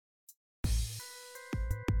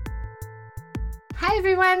Hi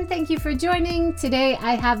everyone, thank you for joining. Today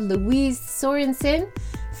I have Louise Sorensen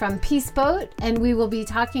from Peaceboat, and we will be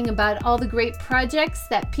talking about all the great projects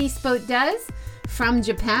that Peaceboat does from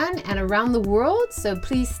Japan and around the world. So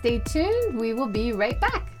please stay tuned. We will be right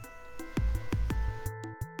back.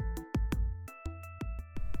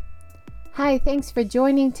 Hi, thanks for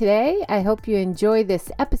joining today. I hope you enjoy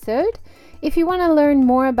this episode. If you want to learn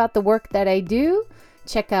more about the work that I do,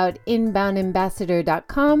 check out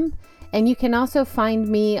inboundambassador.com. And you can also find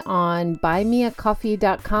me on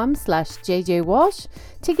buymeacoffee.com/JJWalsh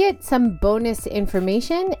to get some bonus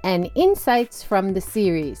information and insights from the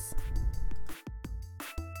series.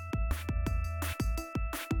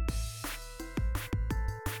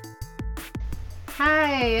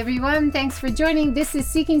 Hi everyone, thanks for joining. This is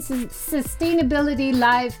Seeking Sustainability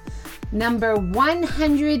Live number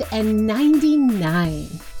 199.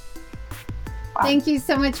 Wow. Thank you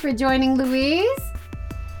so much for joining, Louise.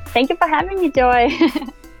 Thank you for having me, Joy.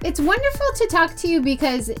 It's wonderful to talk to you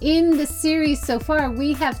because in the series so far,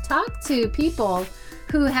 we have talked to people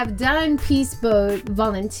who have done Peaceboat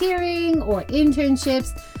volunteering or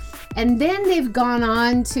internships, and then they've gone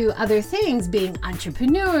on to other things, being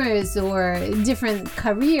entrepreneurs or different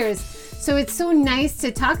careers. So it's so nice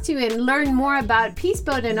to talk to you and learn more about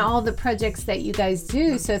Peaceboat and all the projects that you guys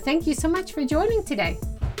do. So thank you so much for joining today.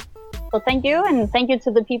 Well, thank you, and thank you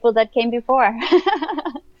to the people that came before.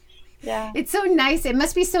 Yeah. It's so nice. It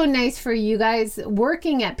must be so nice for you guys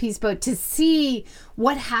working at Peaceboat to see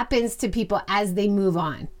what happens to people as they move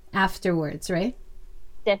on afterwards, right?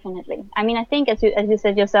 Definitely. I mean, I think as you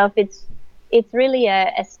said yourself, it's really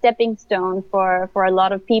a stepping stone for a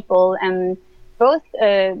lot of people, and both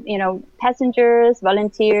passengers,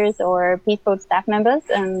 volunteers, or Peaceboat staff members.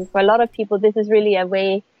 And for a lot of people, this is really a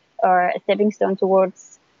way or a stepping stone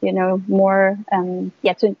towards more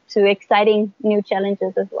to exciting new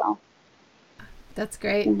challenges as well. That's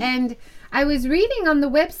great. And I was reading on the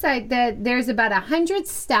website that there's about 100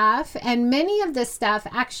 staff, and many of the staff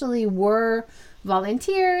actually were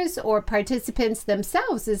volunteers or participants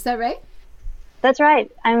themselves. Is that right? That's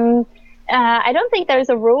right. I don't think there's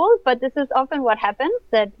a rule, but this is often what happens,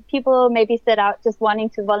 that people maybe set out just wanting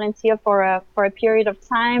to volunteer for a period of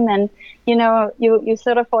time, and you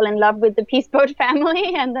sort of fall in love with the Peaceboat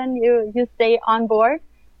family, and then you stay on board.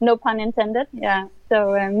 No pun intended. Yeah.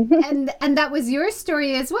 So and that was your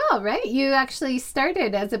story as well, right? You actually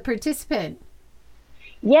started as a participant.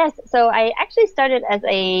 Yes. So I actually started as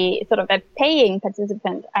a sort of a paying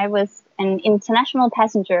participant. I was an international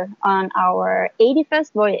passenger on our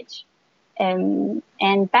 81st voyage. And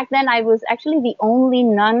back then I was actually the only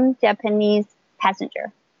non-Japanese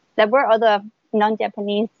passenger. There were other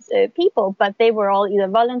non-Japanese people, but they were all either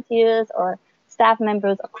volunteers or staff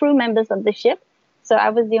members or crew members of the ship. So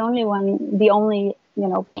I was the only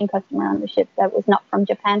paying customer on the ship that was not from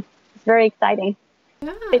Japan. It's very exciting.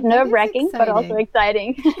 Yeah, a bit nerve-wracking, but also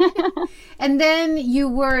exciting. And then you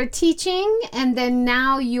were teaching, and then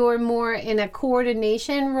now you're more in a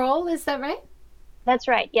coordination role. Is that right? That's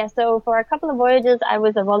right. Yeah. So for a couple of voyages, I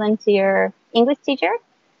was a volunteer English teacher,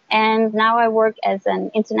 and now I work as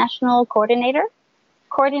an international coordinator,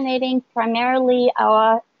 coordinating primarily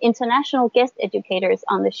our international guest educators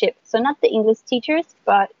on the ship. So not the English teachers,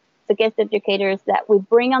 but the guest educators that we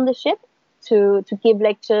bring on the ship to give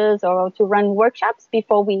lectures or to run workshops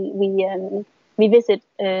before we visit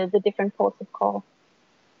the different ports of call.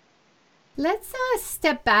 Let's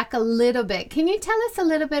step back a little bit. Can you tell us a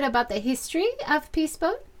little bit about the history of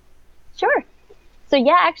Peaceboat? Sure. So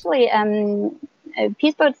yeah, actually,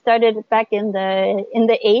 Peaceboat started back in the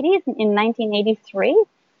 80s, in 1983,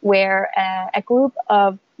 where a group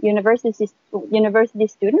of university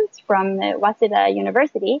students from Waseda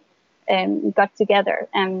University got together.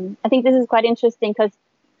 I think this is quite interesting because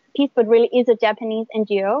Peaceboat really is a Japanese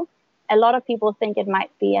NGO. A lot of people think it might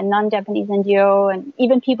be a non-Japanese NGO, and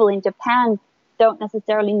even people in Japan don't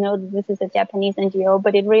necessarily know that this is a Japanese NGO,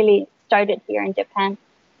 but it really started here in Japan.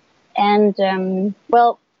 And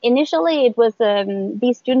initially it was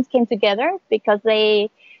these students came together because the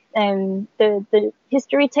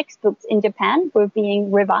history textbooks in Japan were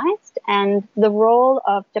being revised, and the role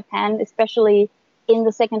of Japan, especially in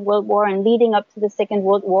the Second World War and leading up to the Second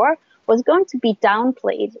World War, was going to be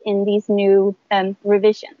downplayed in these new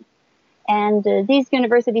revisions. And these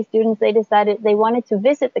university students, they decided they wanted to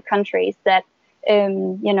visit the countries that,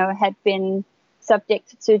 had been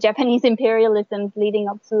subject to Japanese imperialism leading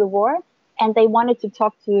up to the war. And they wanted to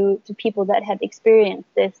talk to people that had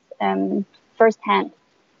experienced this firsthand.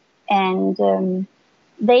 And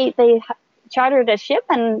they chartered a ship,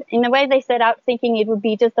 and in a way they set out thinking it would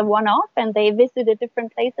be just a one-off, and they visited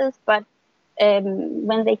different places. But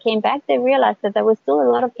when they came back, they realized that there was still a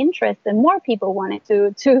lot of interest and more people wanted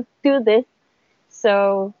to do this.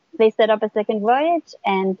 So they set up a second voyage,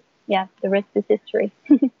 and yeah, the rest is history.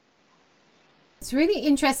 It's really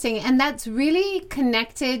interesting, and that's really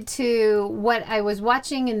connected to what I was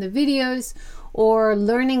watching in the videos or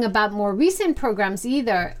learning about more recent programs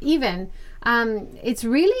even. It's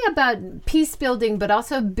really about peace building, but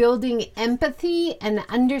also building empathy and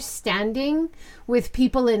understanding with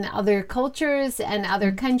people in other cultures and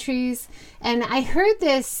other countries. And I heard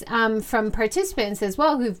this from participants as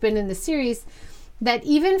well who've been in the series, that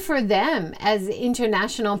even for them as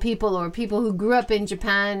international people or people who grew up in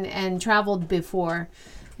Japan and traveled before,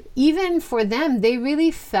 even for them, they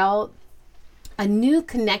really felt a new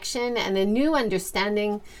connection and a new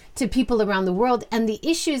understanding to people around the world and the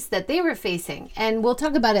issues that they were facing. And we'll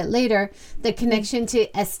talk about it later, the connection to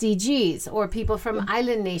SDGs or people from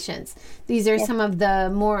island nations. These are some of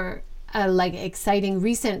the more like exciting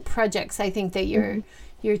recent projects I think that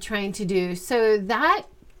you're trying to do. So that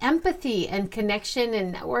empathy and connection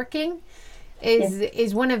and networking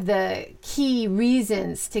is one of the key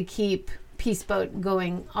reasons to keep Peace Boat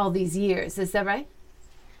going all these years. Is that right?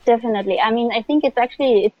 Definitely. I mean, I think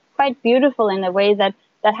it's quite beautiful in a way that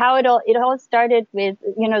how it all started with,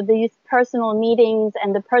 these personal meetings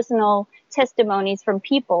and the personal testimonies from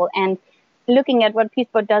people, and looking at what Peace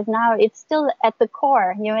Boat does now, it's still at the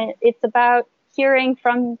core. It's about hearing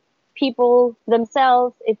from people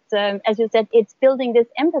themselves. It's as you said, it's building this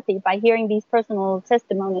empathy by hearing these personal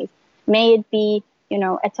testimonies. May it be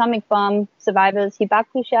atomic bomb survivors,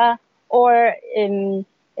 Hibakusha, or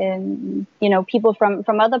people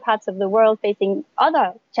from other parts of the world facing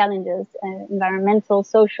other challenges, environmental,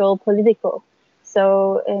 social, political.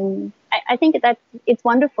 So I think it's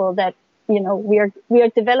wonderful that we are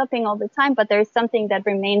developing all the time, but there is something that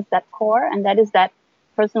remains that core, and that is that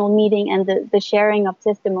personal meeting and the sharing of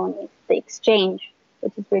testimonies, the exchange,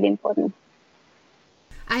 which is really important.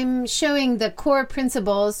 I'm showing the core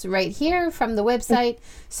principles right here from the website.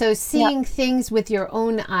 So seeing things with your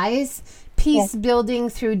own eyes, peace building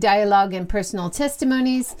through dialogue and personal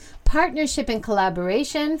testimonies, partnership and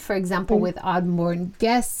collaboration, for example, with onboard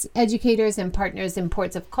guests, educators, and partners in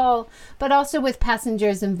ports of call, but also with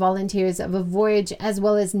passengers and volunteers of a voyage, as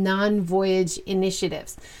well as non-voyage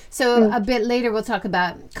initiatives. So a bit later, we'll talk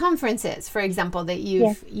about conferences, for example, that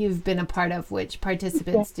you've been a part of, which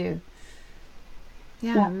participants do.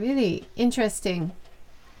 Yeah, really interesting.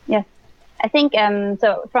 Yes. I think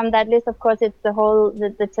so from that list, of course, it's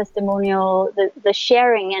the testimonial, the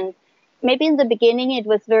sharing. And maybe in the beginning, it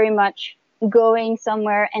was very much going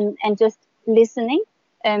somewhere and just listening.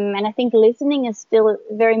 And I think listening is still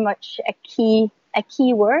very much a key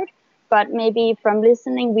word. But maybe from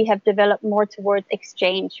listening, we have developed more towards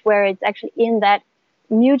exchange, where it's actually in that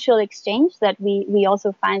mutual exchange that we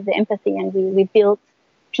also find the empathy, and we build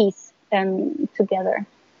peace together.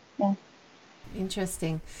 Yeah.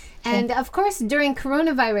 Interesting. And of course, during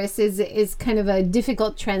coronavirus is kind of a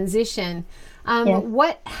difficult transition.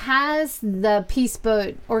 What has the Peace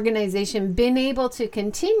Boat organization been able to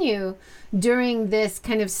continue during this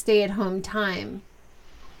kind of stay-at-home time?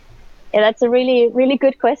 Yeah, that's a really, really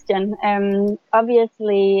good question.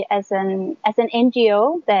 Obviously, as an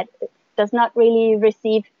NGO that does not really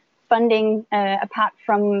receive funding apart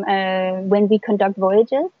from when we conduct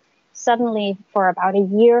voyages, suddenly for about a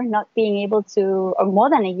year not being able to, or more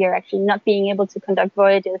than a year actually, not being able to conduct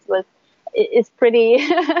voyages is pretty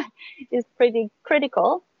is pretty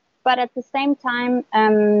critical. But at the same time,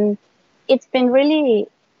 it's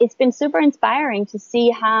been super inspiring to see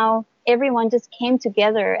how everyone just came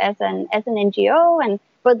together as an NGO, and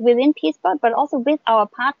both within Peace Boat, but also with our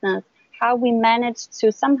partners, how we managed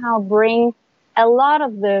to somehow bring a lot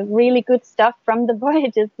of the really good stuff from the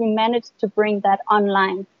voyages, we managed to bring that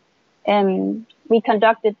online. We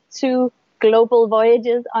conducted 2 global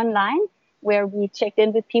voyages online, where we checked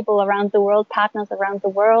in with people around the world, partners around the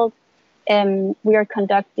world. We are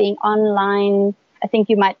conducting online, I think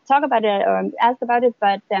you might talk about it or ask about it,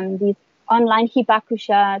 but these online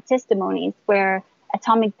Hibakusha testimonies, where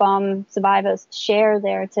atomic bomb survivors share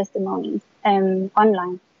their testimonies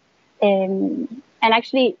online. And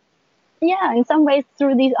actually, in some ways,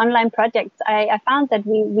 through these online projects, I found that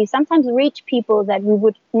we sometimes reach people that we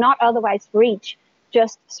would not otherwise reach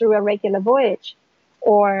just through a regular voyage,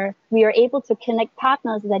 or we are able to connect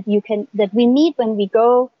partners that we meet when we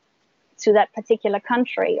go to that particular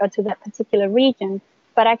country or to that particular region.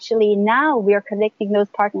 But actually, now we are connecting those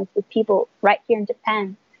partners with people right here in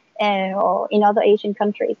Japan or in other Asian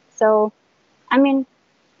countries. So, I mean,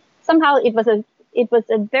 somehow it was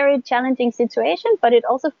a very challenging situation, but it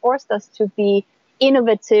also forced us to be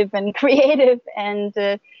innovative and creative, and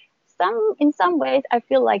in some ways I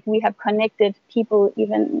feel like we have connected people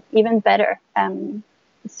even better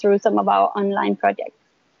through some of our online projects.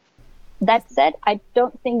 That said, I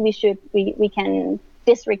don't think we can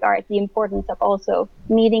disregard the importance of also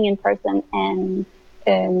meeting in person and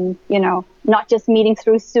not just meeting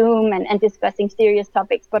through Zoom and discussing serious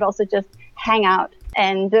topics, but also just hang out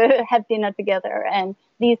and have dinner together. And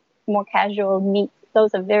these more casual meets,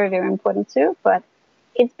 those are very, very important too. But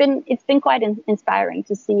it's been quite inspiring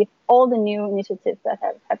to see all the new initiatives that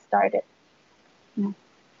have started. Yeah.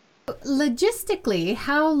 Logistically,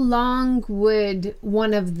 how long would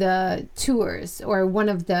one of the tours or one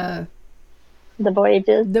of the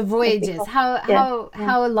voyages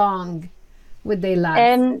how long would they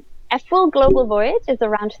last? A full global voyage is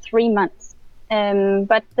around 3 months.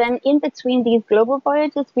 But then in between these global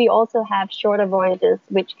voyages, we also have shorter voyages,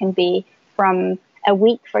 which can be from a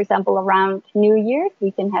week, for example, around New Year's.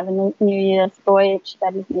 We can have a New Year's voyage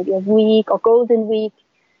that is maybe a week, or Golden Week,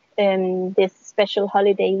 this special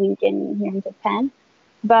holiday week here in Japan.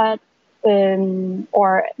 But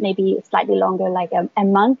or maybe slightly longer, like a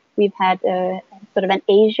month. We've had sort of an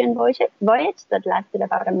Asian voyage that lasted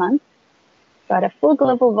about a month. But a full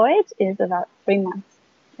global voyage is about 3 months.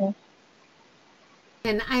 Yeah.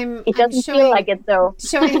 And it doesn't feel like it though.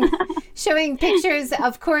 showing pictures.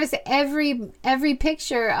 Of course, every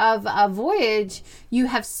picture of a voyage, you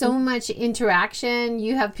have so much interaction.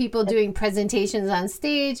 You have people doing presentations on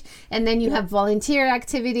stage, and then you have volunteer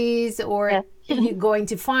activities or you going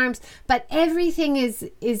to farms. But everything is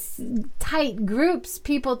tight groups,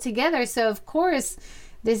 people together. So of course,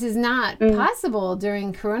 this is not possible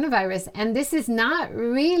during coronavirus, and this is not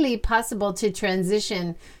really possible to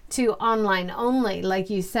transition to online only, like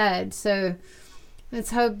you said. So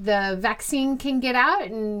let's hope the vaccine can get out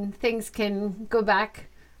and things can go back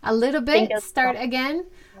a little bit, start again.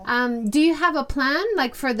 Do you have a plan,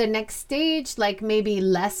 like for the next stage, like maybe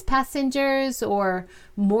less passengers or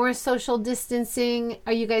more social distancing?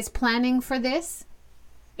 Are you guys planning for this?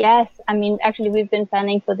 Yes, I mean, actually, we've been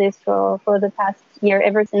planning for this for the past year.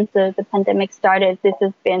 Ever since the pandemic started, this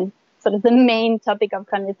has been sort of the main topic of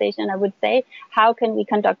conversation, I would say. How can we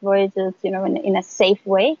conduct voyages, in a safe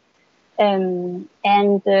way? And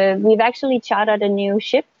we've actually chartered a new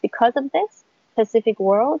ship because of this, Pacific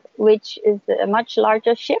World, which is a much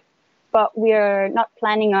larger ship. But we are not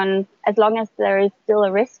planning on, as long as there is still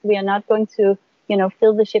a risk, we are not going to,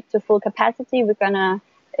 fill the ship to full capacity. We're going to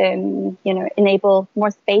enable more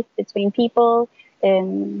space between people,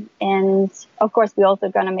 and of course we're also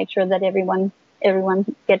going to make sure that everyone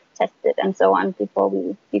gets tested and so on before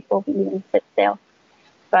we even set sail.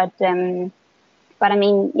 But I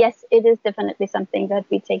mean, yes, it is definitely something that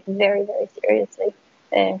we take very, very seriously.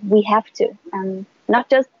 We have to, not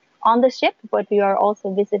just on the ship, but we are also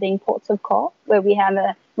visiting ports of call where we have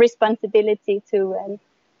a responsibility to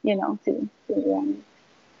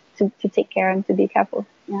take care and to be careful.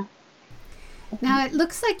 Yeah. Now it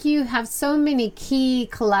looks like you have so many key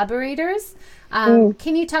collaborators.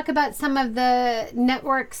 Can you talk about some of the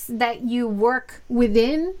networks that you work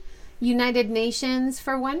within United Nations,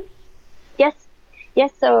 for one? Yes.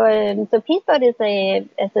 So Peaceboat is a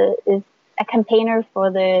campaigner for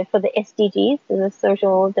the SDGs, the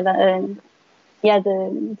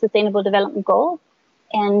the Sustainable Development Goals,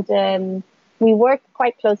 and we work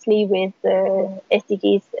quite closely with the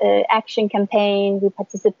SDGs Action Campaign. We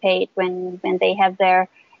participate when they have their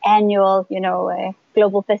annual,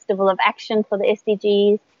 Global Festival of Action for the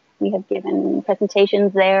SDGs. We have given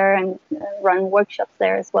presentations there and run workshops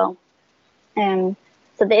there as well. So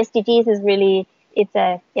the SDGs is really it's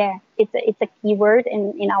a key word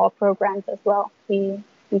in our programs as well. We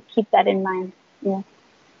keep that in mind. Yeah.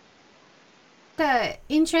 The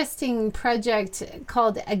interesting project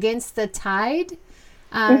called Against the Tide,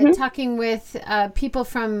 talking with people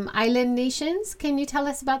from island nations. Can you tell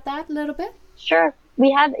us about that a little bit? Sure. We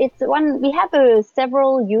have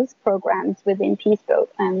several youth programs within Peaceboat.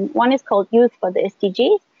 One is called Youth for the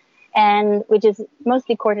SDGs, and which is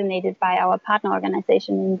mostly coordinated by our partner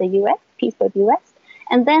organization in the US, Peaceboat US.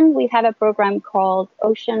 And then we have a program called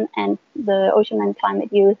Ocean and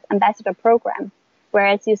Climate Youth Ambassador Program, where,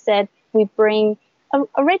 as you said, we bring,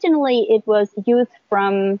 originally it was youth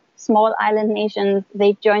from small island nations.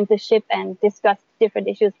 They joined the ship and discussed different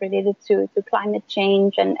issues related to climate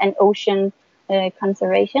change and ocean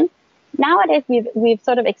conservation. Nowadays, we've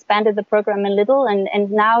sort of expanded the program a little,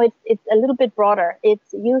 and now it's a little bit broader.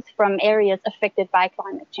 It's youth from areas affected by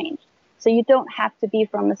climate change. So you don't have to be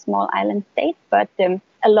from a small island state, but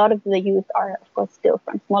a lot of the youth are, of course, still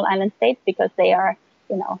from small island states because they are,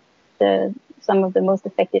 some of the most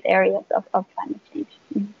affected areas of climate change.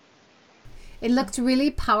 Mm-hmm. It looked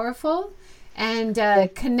really powerful, and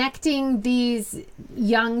connecting these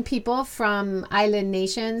young people from island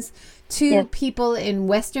nations to people in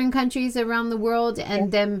Western countries around the world,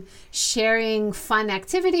 and them sharing fun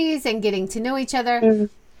activities and getting to know each other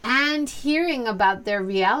and hearing about their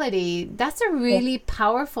reality. That's a really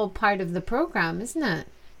powerful part of the program, isn't it?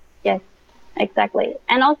 Yes, exactly.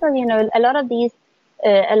 And also, a lot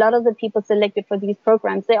of the people selected for these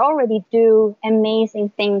programs, they already do amazing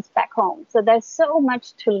things back home. So there's so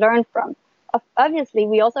much to learn from. Obviously,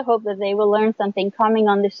 we also hope that they will learn something coming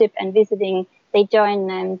on the ship and visiting. They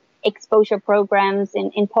join exposure programs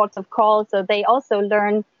in ports of call, so they also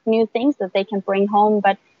learn new things that they can bring home.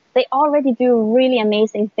 But they already do really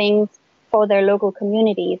amazing things for their local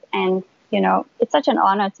communities. And, it's such an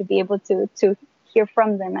honor to be able to hear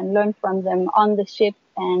from them and learn from them on the ship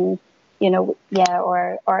and,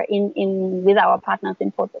 or in with our partners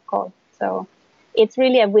in ports of call. So it's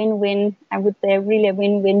really a win-win. I would say really a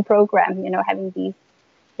win-win program, having these,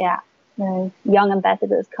 young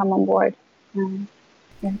ambassadors come on board.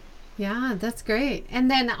 Yeah, that's great.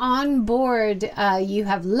 And then on board, you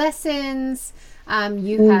have lessons,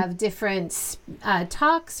 you have different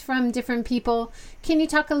talks from different people. Can you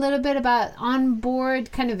talk a little bit about on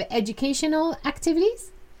board kind of educational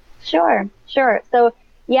activities? Sure. So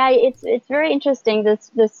yeah, it's very interesting,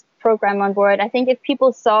 this program on board. I think if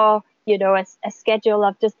people saw, a schedule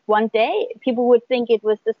of just one day, people would think it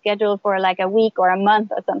was the schedule for like a week or a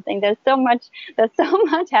month or something. There's so much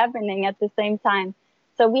happening at the same time.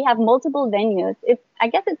 So we have multiple venues. I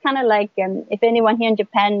guess it's kind of like if anyone here in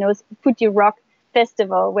Japan knows Fuji Rock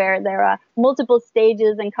Festival, where there are multiple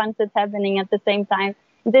stages and concerts happening at the same time.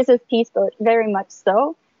 This is Peace Boat, very much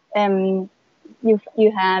so.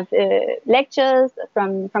 You have lectures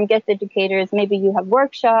from guest educators. Maybe you have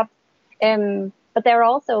workshops. But there are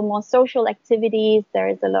also more social activities.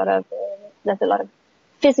 There's a lot of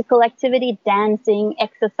physical activity, dancing,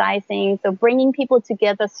 exercising. So bringing people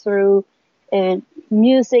together through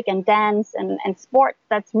music and dance and sport.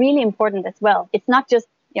 That's really important as well. It's not just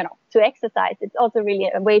to exercise. It's also really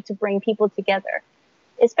a way to bring people together,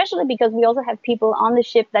 especially because we also have people on the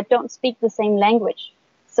ship that don't speak the same language.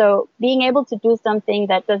 So being able to do something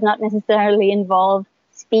that does not necessarily involve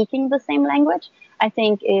speaking the same language, I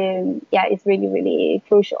think, is really, really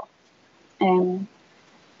crucial. And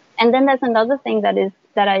then there's another thing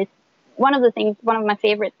one of my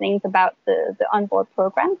favorite things about the onboard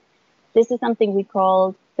program. This is something we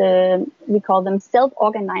call them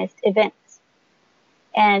self-organized events.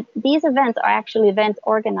 And these events are actually events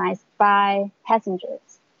organized by passengers.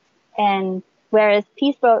 And whereas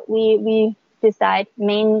Peace Boat, we decide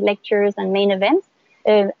main lectures and main events,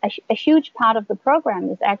 a huge part of the program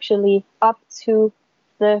is actually up to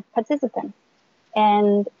the participants.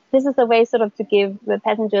 And this is a way sort of to give the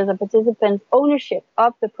passengers or participants ownership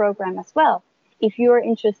of the program as well. If you're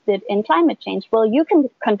interested in climate change, well, you can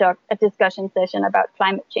conduct a discussion session about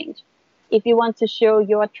climate change. If you want to show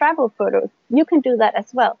your travel photos, you can do that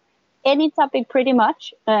as well. Any topic pretty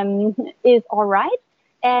much is all right.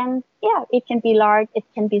 And it can be large, it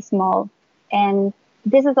can be small. And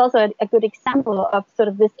this is also a good example of sort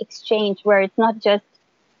of this exchange where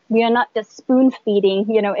we are not just spoon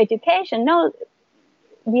feeding, education. No,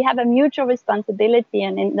 we have a mutual responsibility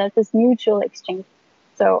and there's this mutual exchange.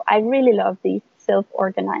 So I really love these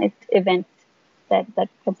self-organized events that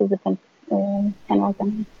participants can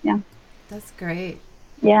organize. Yeah. That's great.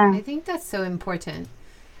 Yeah. I think that's so important.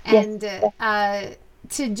 And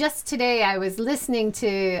just today I was listening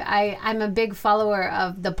to, I'm a big follower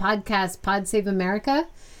of the podcast Pod Save America.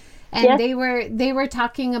 And they were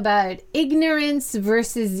talking about ignorance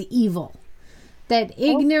versus evil. That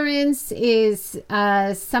ignorance is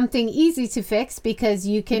something easy to fix because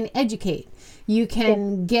you can educate. You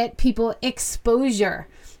can get people exposure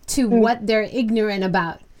to what they're ignorant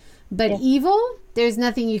about. But evil, there's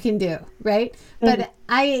nothing you can do, right? But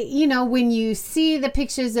when you see the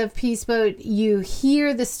pictures of Peace Boat, you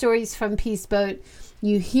hear the stories from Peace Boat,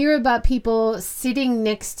 you hear about people sitting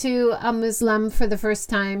next to a Muslim for the first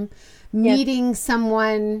time, meeting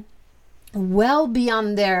someone well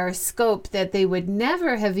beyond their scope that they would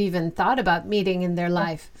never have even thought about meeting in their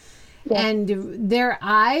life. And their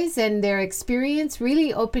eyes and their experience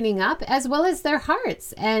really opening up, as well as their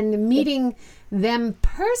hearts, and meeting them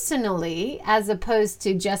personally as opposed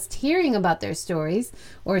to just hearing about their stories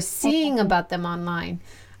or seeing about them online.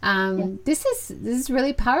 This is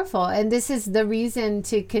really powerful, and this is the reason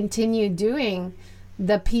to continue doing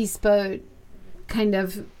the Peace Boat kind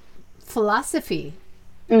of philosophy,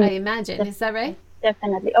 I imagine. Is that right?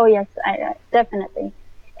 Definitely. Oh yes, definitely.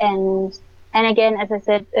 And And again, as I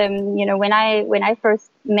said, when I first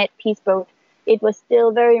met Peace Boat, it was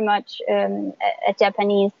still very much a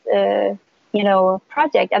Japanese,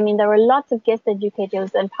 project. I mean, there were lots of guest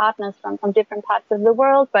educators and partners from different parts of the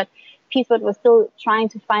world, but Peace Boat was still trying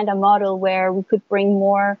to find a model where we could bring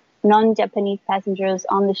more non-Japanese passengers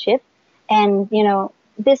on the ship. And,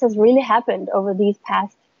 this has really happened over these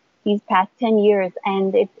past 10 years.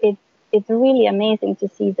 And it's really amazing to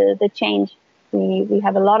see the change. We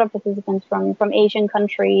have a lot of participants from Asian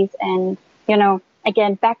countries, and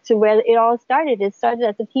again, back to where it all started. It started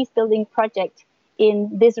as a peace building project in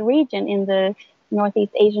this region, in the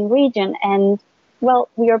Northeast Asian region, and well,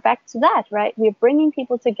 we are back to that, right? We're bringing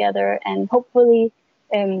people together and hopefully,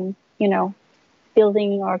 building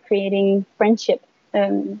or creating friendship,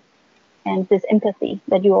 and this empathy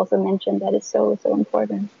that you also mentioned that is so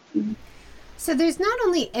important. Mm-hmm. So there's not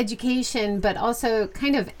only education, but also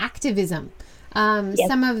kind of activism. Yes.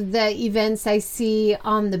 Some of the events I see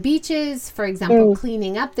on the beaches, for example,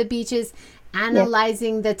 cleaning up the beaches,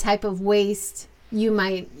 analyzing the type of waste you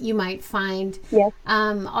might find. Yes.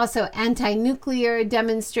 Also anti-nuclear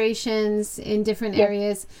demonstrations in different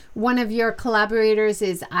areas. One of your collaborators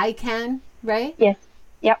is ICANN, right? Yes.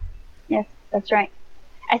 Yep. Yes, that's right.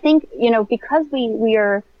 I think, because we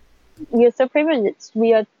are so privileged,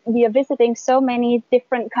 we are visiting so many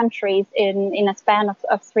different countries in a span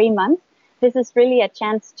of 3 months. This is really a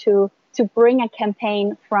chance to bring a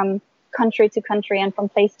campaign from country to country and from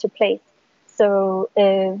place to place. So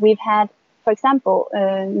we've had, for example,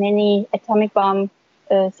 many atomic bomb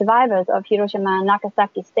survivors of Hiroshima and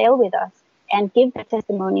Nagasaki sail with us and give their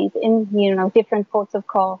testimonies in different ports of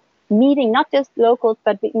call, meeting not just locals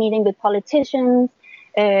but meeting with politicians,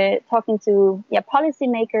 talking to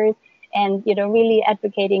policymakers, and really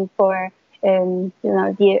advocating for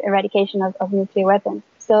the eradication of nuclear weapons.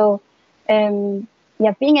 So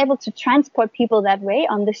being able to transport people that way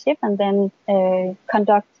on the ship and then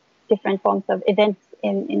conduct different forms of events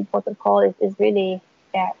in port of call is really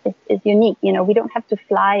is unique. We don't have to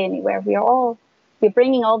fly anywhere. We're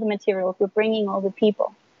bringing all the materials. We're bringing all the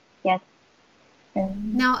people. Yes.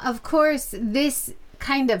 Now, of course, this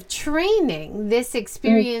kind of training, this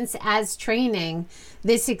experience as training,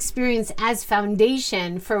 this experience as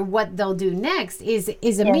foundation for what they'll do next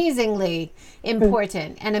is amazingly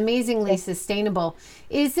important and amazingly sustainable.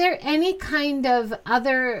 Is there any kind of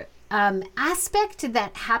other aspect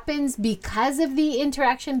that happens because of the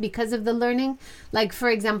interaction, because of the learning? Like, for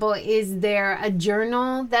example, is there a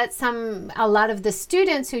journal that a lot of the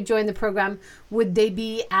students who join the program, would they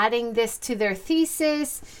be adding this to their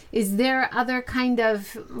thesis? Is there other kind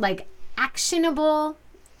of like actionable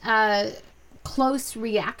close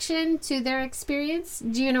reaction to their experience?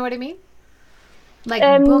 Do you know what I mean?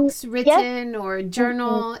 Like books written or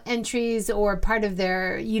journal entries or part of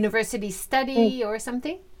their university study or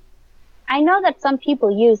something? I know that some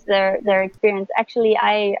people use their experience. Actually,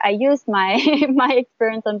 I used my my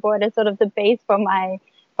experience on board as sort of the base for my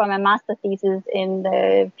master thesis in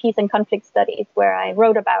the peace and conflict studies, where I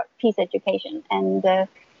wrote about peace education, and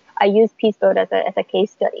I used Peace Boat as a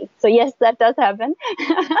case study. So yes, that does happen.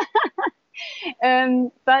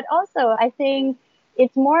 But also, I think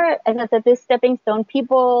it's more, as I said, this stepping stone.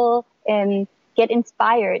 People get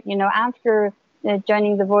inspired, after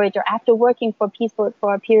joining the voyage or after working for Peace Boat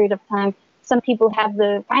for a period of time. Some people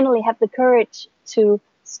finally have the courage to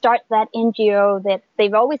start that NGO that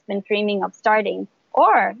they've always been dreaming of starting,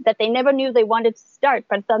 or that they never knew they wanted to start,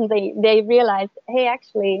 but suddenly they realized, hey,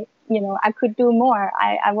 actually, I could do more.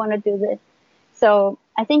 I want to do this. So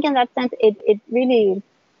I think in that sense, it really,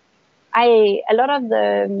 a lot of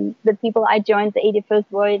the people I joined the 81st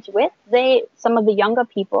voyage with, some of the younger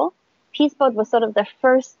people, Peace Boat was sort of the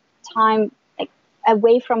first time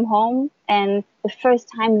away from home and the first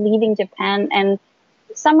time leaving Japan, and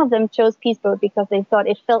some of them chose Peace Boat because they thought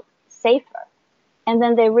it felt safer, and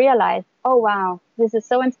then they realized, oh wow, this is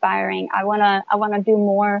so inspiring, I wanna do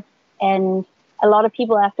more. And a lot of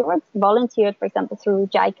people afterwards volunteered, for example, through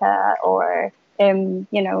JICA or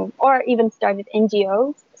or even started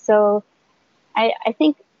NGOs. So I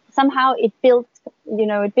think somehow it builds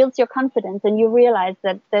your confidence, and you realize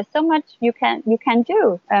that there's so much you can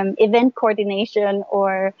do, event coordination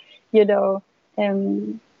or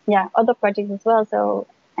other projects as well. So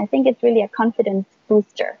I think it's really a confidence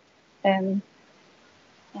booster. Can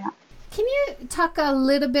you talk a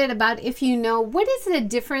little bit about, what is the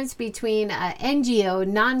difference between an NGO,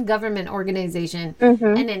 non-government organization,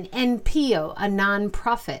 and an NPO, a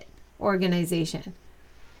non-profit organization?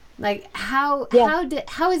 Like how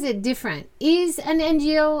is it different? Is an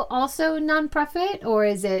NGO also non-profit, or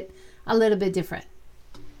is it a little bit different?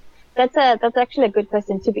 That's actually a good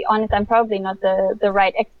question. To be honest, I'm probably not the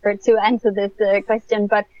right expert to answer this question,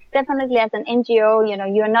 but definitely as an NGO,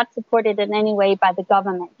 you're not supported in any way by the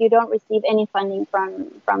government. You don't receive any funding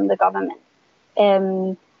from the government.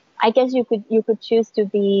 I guess you could choose to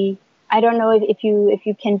be. I don't know if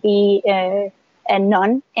you can be a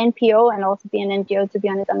non-NPO and also be an NGO. To be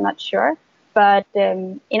honest, I'm not sure. But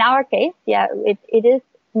in our case, yeah, it is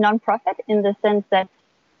non-profit in the sense that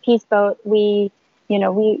Peaceboat,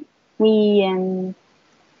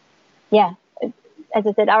 yeah, as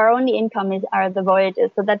I said, our only income are the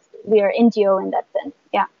voyages. So we are NGO in that sense.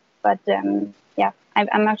 Yeah. But yeah,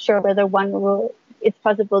 I'm not sure whether it's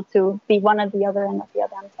possible to be one or the other and not the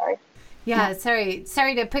other. I'm sorry. Yeah, sorry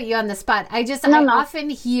to put you on the spot. I No.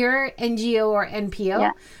 often hear NGO or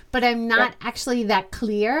NPO, but I'm not actually that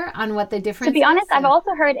clear on what the difference is. To be honest, I've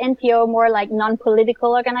also heard NPO more like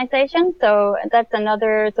non-political organization. So that's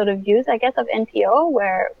another sort of use, I guess, of NPO,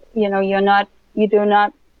 where you do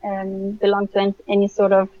not belong to any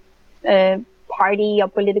sort of party or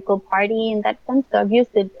political party in that sense. So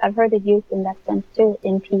I've heard it used in that sense too,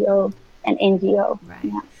 NPO and NGO. Right.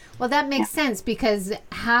 Yeah. Well, that makes sense because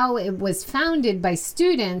how it was founded by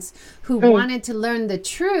students who wanted to learn the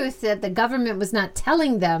truth that the government was not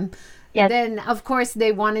telling them. Yes. Then, of course,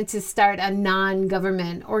 they wanted to start a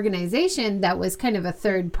non-government organization that was kind of a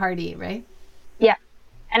third party, right? Yeah.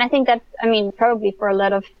 And I think probably for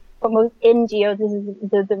most NGOs, this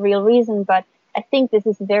is the real reason, but I think this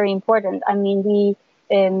is very important. I mean, we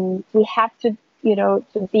have to, to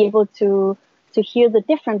be able to hear the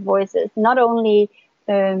different voices, not only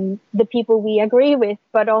the people we agree with,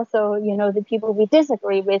 but also, the people we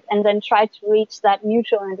disagree with, and then try to reach that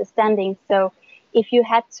mutual understanding. So if you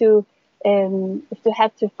had to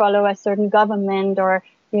follow a certain government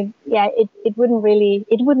it wouldn't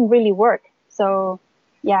really work. So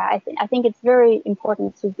yeah, I think it's very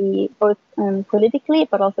important to be both politically,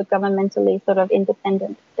 but also governmentally sort of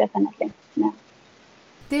independent, definitely. Yeah.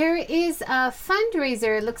 There is a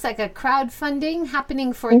fundraiser, it looks like a crowdfunding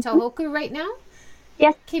happening for Tohoku right now.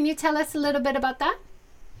 Yes. Can you tell us a little bit about that?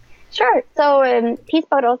 Sure. So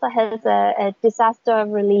Peaceboat also has a disaster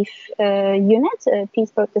relief unit,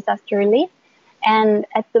 Peaceboat Disaster Relief. And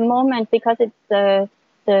at the moment, because it's the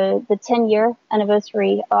 10-year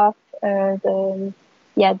anniversary of the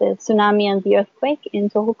tsunami and the earthquake in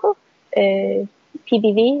Tohoku,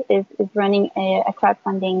 PBV is running a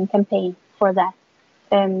crowdfunding campaign for that.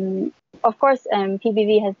 Of course,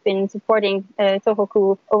 PBV has been supporting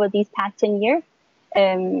Tohoku over these past 10 years.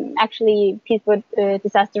 Actually, Peaceboat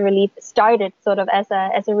Disaster Relief started sort of as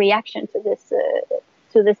a reaction to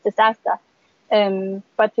this disaster.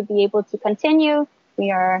 But to be able to continue,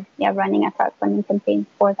 we are running a crowdfunding campaign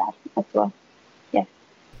for that as well. Yes.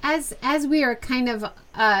 As we are kind of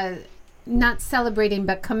not celebrating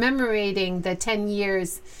but commemorating the 10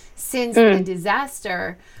 years since the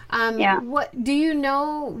disaster, what do you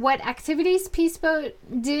know what activities Peaceboat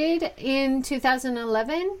did in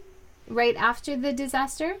 2011? Right after the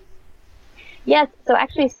disaster? Yes, so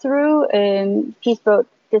actually through Peaceboat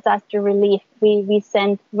Disaster Relief, we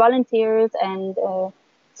sent volunteers and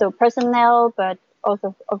so personnel, but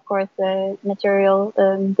also, of course, material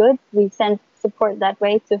goods. We sent support that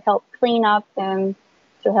way to help clean up, to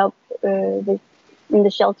help in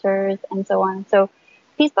the shelters and so on. So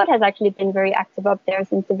Peaceboat has actually been very active up there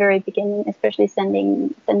since the very beginning, especially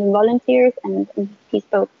sending volunteers and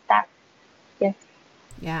Peaceboat staff. Yes.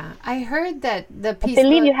 Yeah, I heard that I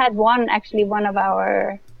believe you had one of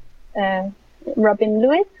our Robin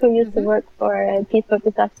Lewis, who used to work for Peaceboat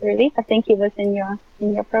Disaster Relief. I think he was in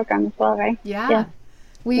your program as well, right? Yeah.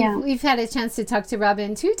 We've had a chance to talk to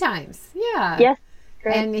Robin 2 times. Yeah. Yes.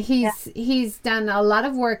 Great. And he's done a lot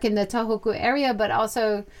of work in the Tohoku area, but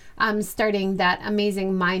also starting that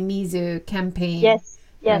amazing My Mizu campaign. Yes.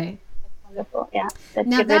 Right? Wonderful. Yeah.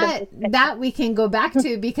 Now that we can go back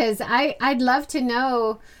to, because I'd love to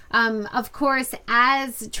know, of course,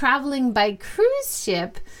 as traveling by cruise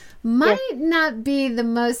ship might not be the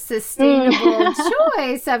most sustainable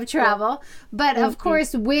choice of travel, but of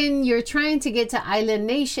course, when you're trying to get to island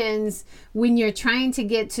nations, when you're trying to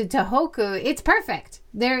get to Tohoku, it's perfect.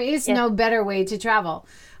 There is no better way to travel.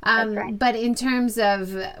 Right. But in terms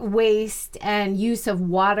of waste and use of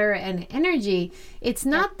water and energy, it's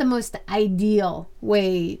not the most ideal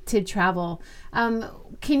way to travel.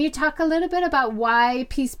 Can you talk a little bit about why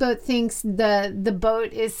Peaceboat thinks the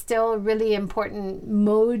boat is still a really important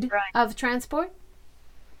mode of transport?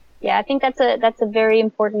 Yeah, I think that's a very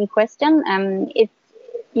important question. It's,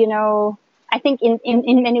 I think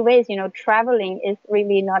in many ways, traveling is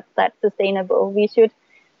really not that sustainable.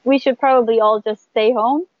 We should probably all just stay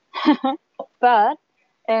home. But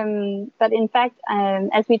But in fact,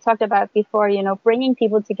 as we talked about before, bringing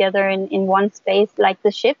people together in one space like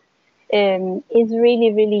the ship is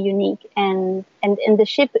really, really unique. And the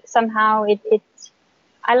ship somehow,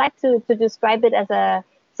 I like to describe it as a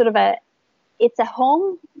sort of it's a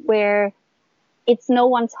home where it's no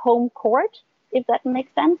one's home court, if that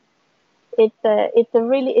makes sense. It's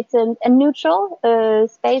a neutral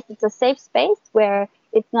space. It's a safe space where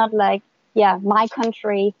it's not like, my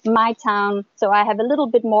country, my town. So I have a little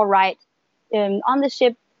bit more right. On the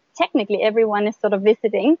ship, technically everyone is sort of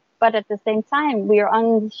visiting, but at the same time, we are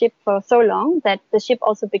on the ship for so long that the ship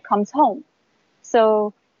also becomes home.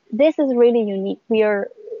 So this is really unique.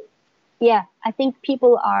 I think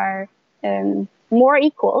people are more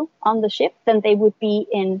equal on the ship than they would be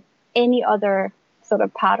in any other sort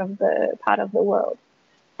of part of the world,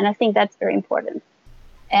 and I think that's very important.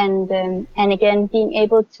 And again, being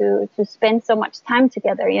able to spend so much time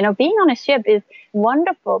together. Being on a ship is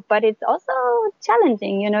wonderful, but it's also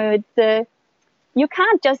challenging. It's you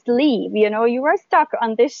can't just leave. You are stuck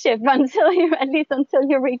on this ship until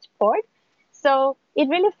you reach port. So it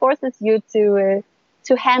really forces you to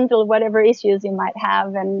handle whatever issues you might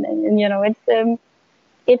have, and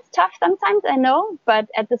it's tough sometimes, I know, but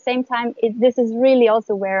at the same time, this is really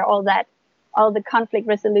also where all the conflict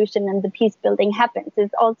resolution and the peace building happens.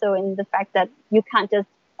 It's also in the fact that you can't just,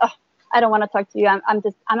 I don't want to talk to you. I'm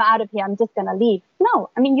out of here. I'm just going to leave. No,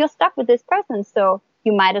 I mean, you're stuck with this person. So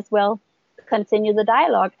you might as well continue the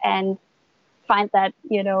dialogue and find that,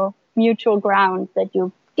 mutual ground that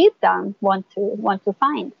you deep down want to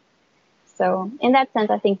find. So in that sense,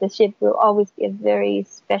 I think the ship will always be a very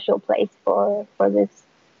special place for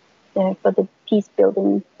the peace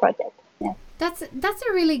building project. Yeah. That's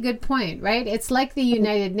a really good point, right? It's like the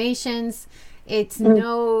United Nations. It's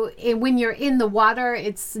when you're in the water,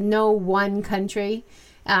 it's no one country.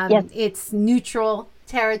 It's neutral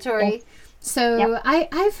territory. Yes. So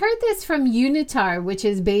I've heard this from UNITAR, which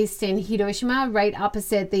is based in Hiroshima, right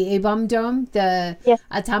opposite the A-bomb dome, the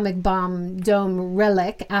atomic bomb dome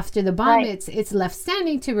relic. After the bomb, it's left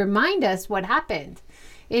standing to remind us what happened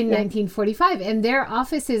in 1945. And their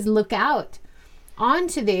offices look out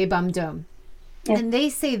onto the A-bomb dome. And they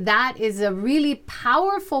say that is a really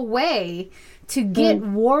powerful way to get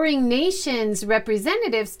warring nations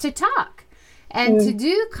representatives to talk and to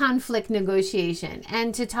do conflict negotiation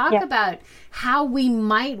and to talk about how we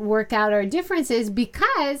might work out our differences,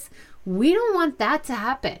 because we don't want that to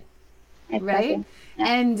happen. Exactly. Right? Yeah.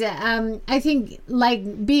 And I think,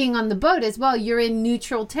 like being on the boat as well, you're in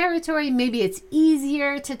neutral territory. Maybe it's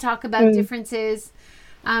easier to talk about differences.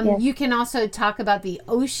 You can also talk about the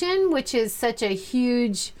ocean, which is such a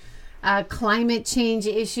huge climate change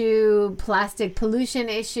issue, plastic pollution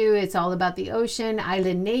issue. It's all about the ocean.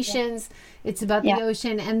 Island nations, it's about the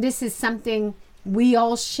ocean. And this is something we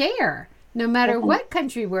all share, no matter what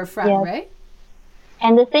country we're from, right?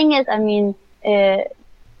 And the thing is, I mean,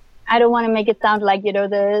 I don't want to make it sound like,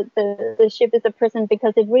 the ship is a prison,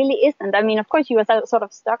 because it really isn't. I mean, of course, you are sort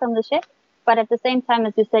of stuck on the ship, but at the same time,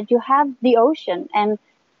 as you said, you have the ocean. And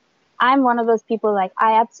I'm one of those people, like,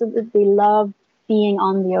 I absolutely love being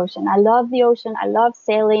on the ocean. I love the ocean. I love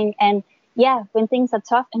sailing. And when things are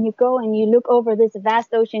tough and you go and you look over this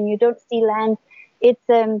vast ocean, you don't see land.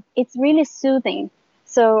 It's really soothing.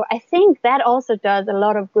 So I think that also does a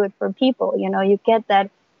lot of good for people. You get that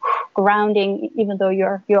grounding, even though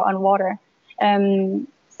you're on water. And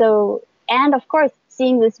of course,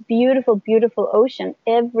 seeing this beautiful, beautiful ocean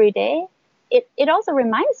every day, it also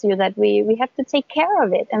reminds you that we have to take care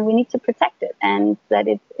of it and we need to protect it, and that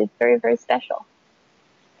it's very, very special.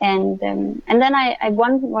 And then I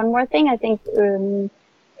one more thing. I think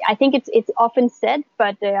it's often said,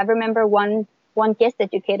 but I remember one guest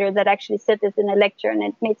educator that actually said this in a lecture, and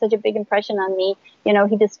it made such a big impression on me.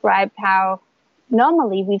 He described how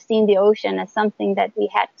normally we've seen the ocean as something that we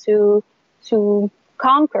had to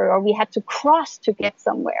conquer, or we had to cross to get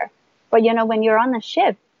somewhere. But when you're on a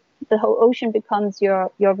ship, the whole ocean becomes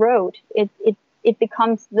your road. It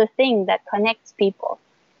becomes the thing that connects people.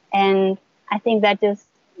 And I think that just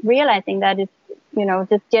realizing that is,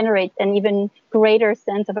 just generates an even greater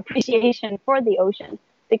sense of appreciation for the ocean.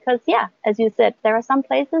 Because, as you said, there are some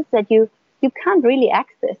places that you can't really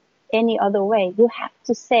access any other way. You have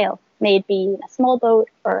to sail, maybe in a small boat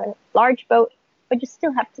or a large boat, but you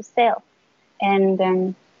still have to sail. And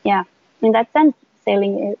in that sense,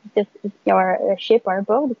 sailing just your ship or a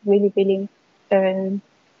boat is really, really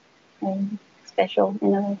special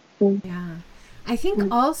in a way. Yeah. I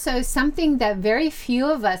think also something that very few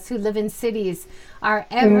of us who live in cities are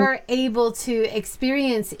ever able to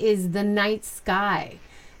experience is the night sky.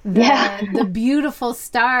 the beautiful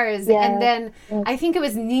stars. Yeah. And then I think it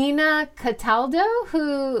was Nina Cataldo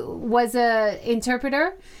who was a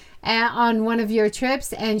interpreter on one of your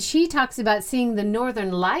trips, and she talks about seeing the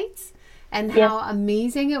northern lights and how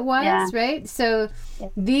amazing it was, right? So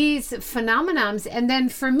these phenomenons. And then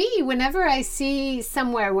for me, whenever I see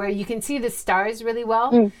somewhere where you can see the stars really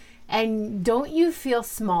well, and don't you feel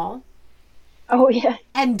small? Oh yeah.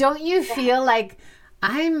 And don't you feel like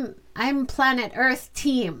I'm planet Earth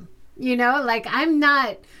team, you know, like I'm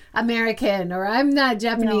not American or I'm not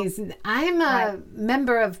Japanese. No. I'm a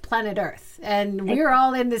member of planet Earth, and we're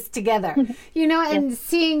all in this together, you know, and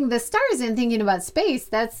seeing the stars and thinking about space,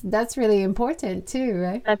 that's really important too,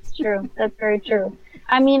 right? That's true. That's very true.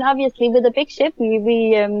 I mean, obviously with a big ship,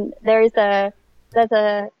 there's a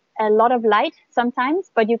lot of light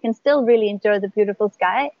sometimes, but you can still really enjoy the beautiful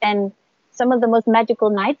sky. And some of the most magical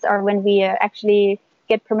nights are when we actually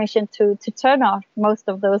get permission to turn off most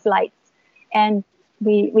of those lights, and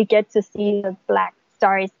we get to see the black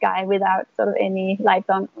starry sky without sort of any lights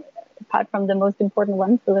on, apart from the most important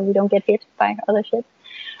ones, so that we don't get hit by other ships.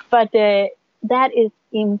 But that is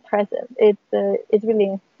impressive. It's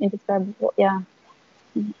really indescribable. Yeah.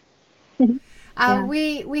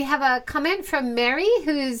 We have a comment from Mary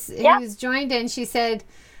who's joined in. She said,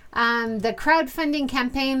 the crowdfunding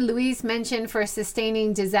campaign Louise mentioned for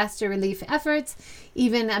sustaining disaster relief efforts,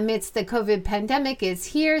 even amidst the COVID pandemic, is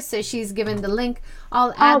here. So she's given the link.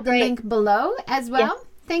 I'll add the link below as well. Yes.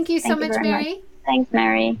 Thank you so much, Mary. Thanks,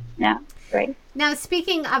 Mary. Yeah, great. Now,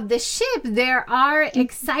 speaking of the ship, there are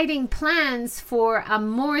exciting plans for a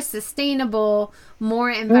more sustainable, more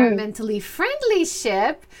environmentally friendly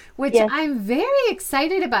ship, which I'm very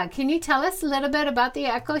excited about. Can you tell us a little bit about the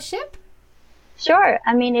Echo ship? Sure.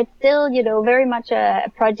 I mean, it's still, very much a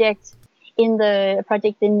project in the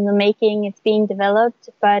making. It's being developed.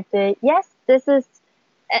 But yes, this is,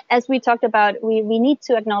 as we talked about, we need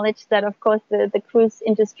to acknowledge that, of course, the cruise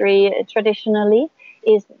industry traditionally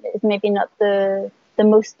is maybe not the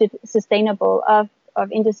most sustainable of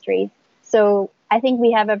industries. So I think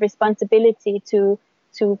we have a responsibility to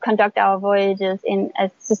conduct our voyages in as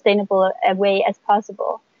sustainable a way as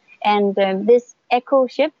possible. And this Echo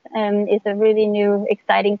ship is a really new,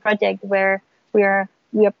 exciting project where we are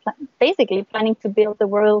basically planning to build the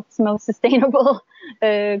world's most sustainable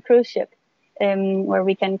cruise ship, where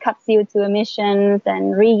we can cut CO2 emissions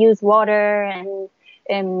and reuse water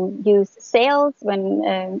and use sails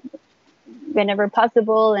whenever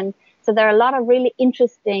possible. And so there are a lot of really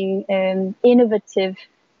interesting, innovative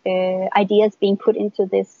ideas being put into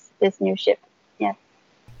this new ship. Yeah.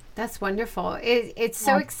 That's wonderful. It's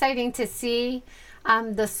so exciting to see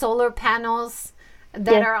the solar panels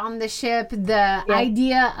that are on the ship, the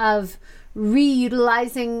idea of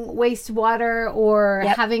reutilizing wastewater or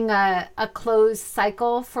having a closed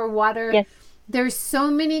cycle for water. Yes. There's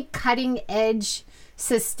so many cutting edge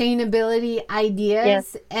sustainability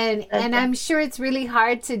ideas, and I'm sure it's really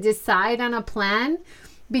hard to decide on a plan,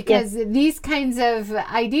 because these kinds of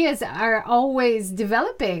ideas are always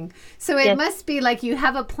developing. So it must be like you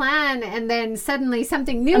have a plan and then suddenly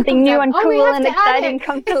something new and cool and exciting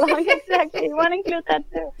comes along. Exactly. You want to include that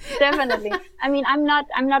too. Definitely. I mean, I'm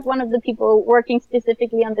not one of the people working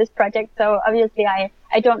specifically on this project, so obviously I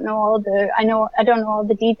don't know all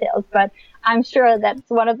the details, but I'm sure that's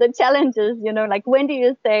one of the challenges, like when do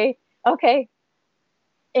you say, okay,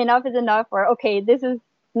 enough is enough, or okay,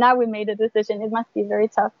 now we made a decision. It must be very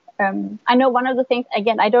tough. I know one of the things,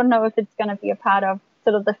 again, I don't know if it's going to be a part of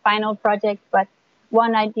sort of the final project, but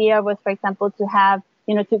one idea was, for example, to have,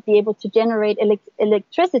 to be able to generate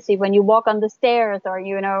electricity when you walk on the stairs, or,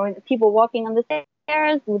 people walking on the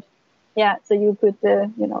stairs would, so you could,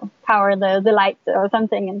 power the lights or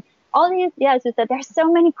something. And all these, as you said, there's so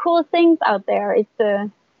many cool things out there. It's,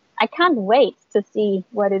 I can't wait to see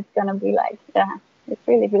what it's going to be like. Yeah, it's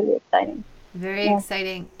really, really exciting. Very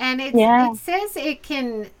exciting. And it says it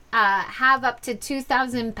can have up to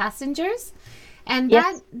 2,000 passengers. And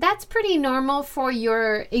that's pretty normal for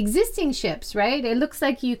your existing ships, right? It looks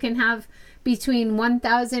like you can have between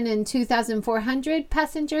 1,000 and 2,400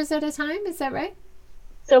 passengers at a time. Is that right?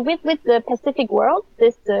 So with the Pacific World,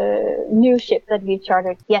 this new ship that we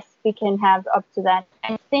chartered, yes, we can have up to that.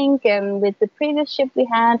 I think with the previous ship we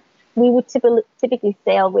had, we would typically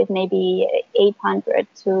sail with maybe 800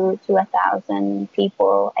 to 1,000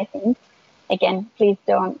 people, I think. Again, please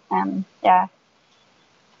don't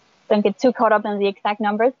get too caught up in the exact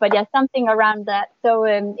numbers, but something around that. So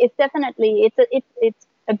it's definitely it's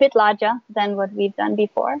a bit larger than what we've done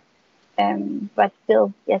before, but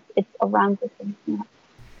still, yes, it's around the same. Yeah.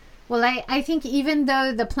 Well, I think even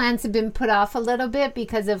though the plans have been put off a little bit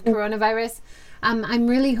because of coronavirus, I'm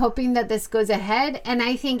really hoping that this goes ahead. And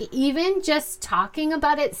I think even just talking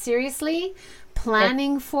about it seriously,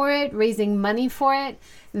 planning for it, raising money for it,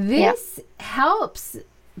 this helps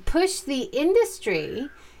push the industry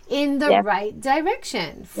in the right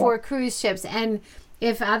direction for cruise ships. And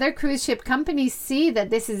if other cruise ship companies see that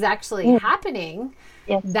this is actually happening,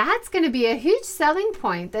 that's going to be a huge selling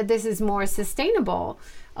point, that this is more sustainable.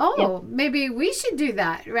 Maybe we should do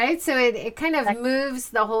that, right? So it kind of moves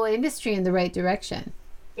the whole industry in the right direction.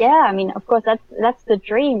 Yeah, I mean, of course, that's the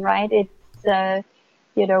dream, right? It's, if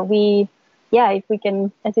we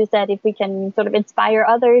can, as you said, if we can sort of inspire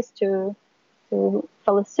others to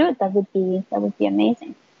follow suit, that would be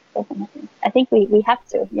amazing. Definitely. I think we have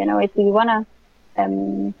to, if we want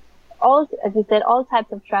to, all, as you said, all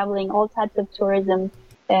types of traveling, all types of tourism,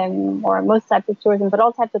 or most types of tourism, but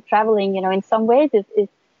all types of traveling, in some ways is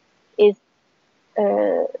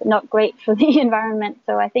not great for the environment.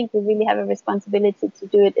 So I think we really have a responsibility to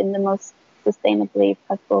do it in the most sustainably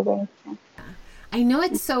possible way. Yeah. I know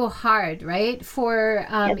it's so hard, right? For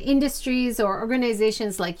industries or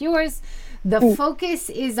organizations like yours, the focus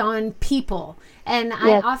is on people. And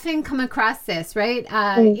I often come across this, right?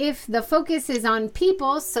 If the focus is on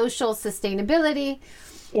people, social sustainability,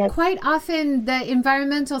 quite often the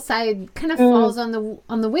environmental side kind of falls on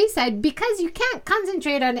the wayside, because you can't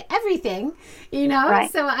concentrate on everything, Right.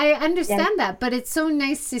 So I understand that, but it's so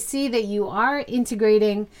nice to see that you are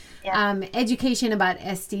integrating education about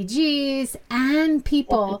SDGs and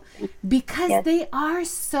people, because they are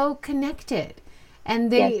so connected.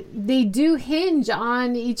 And they do hinge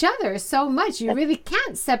on each other so much. You really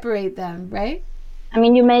can't separate them, right? I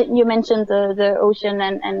mean, you mentioned the Ocean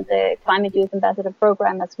and the Climate Youth Ambassador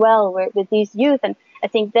Program as well, with these youth. And I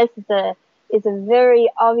think this is a very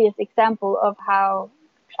obvious example of how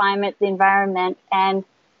climate, the environment, and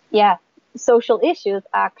social issues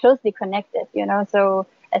are closely connected. So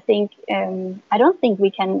I think I don't think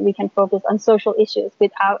we can focus on social issues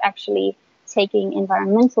without actually taking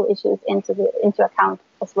environmental issues into account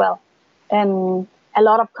as well. A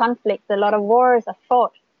lot of conflicts, a lot of wars are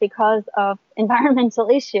fought because of environmental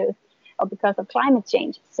issues or because of climate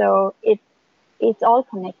change. So it's all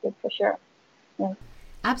connected for sure. Yeah.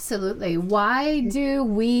 Absolutely. Why do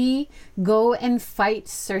we go and fight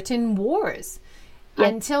certain wars?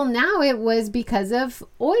 Until now, it was because of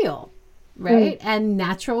oil, right? And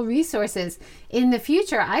natural resources. In the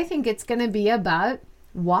future, I think it's going to be about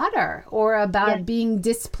water, or about being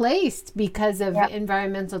displaced because of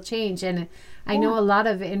environmental change. And I know a lot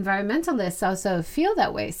of environmentalists also feel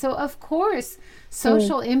that way. So of course,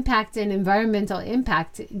 social impact and environmental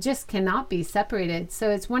impact just cannot be separated. So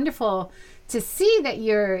it's wonderful to see that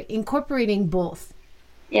you're incorporating both.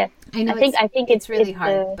 Yeah, I know. I think it's really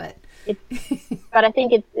hard, but I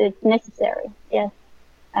think it's necessary. Yes.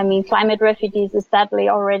 I mean, climate refugees is sadly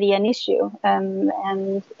already an issue,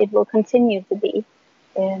 and it will continue to be.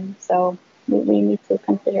 So we need to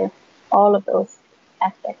consider all of those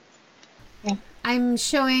aspects. Yeah. I'm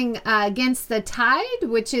showing Against the Tide,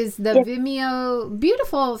 which is the Vimeo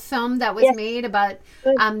beautiful film that was made about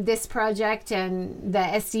this project and the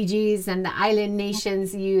SDGs and the island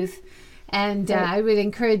nations youth. And I would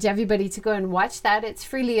encourage everybody to go and watch that. It's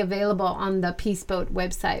freely available on the Peace Boat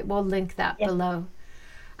website. We'll link that below.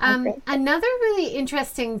 Another really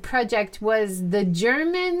interesting project was the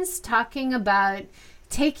Germans talking about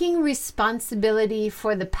taking responsibility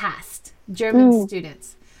for the past, German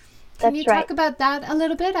students. Can you talk about that a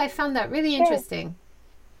little bit? I found that really interesting.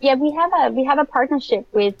 Yeah, we have a partnership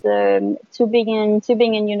with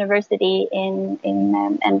Tübingen University and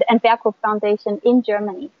Berghof Foundation in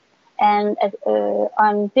Germany. And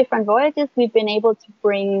on different voyages, we've been able to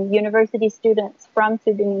bring university students from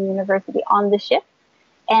Tübingen University on the ship.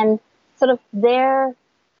 And their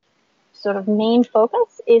main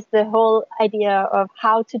focus is the whole idea of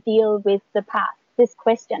how to deal with the past. This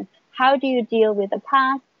question: how do you deal with the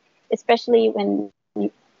past, especially when,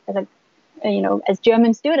 as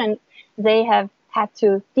German students, they have had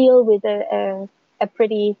to deal with a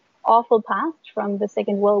pretty awful past from the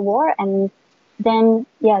Second World War, and then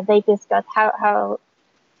they discuss how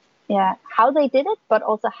they did it, but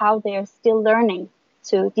also how they are still learning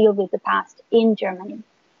to deal with the past in Germany.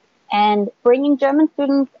 And bringing German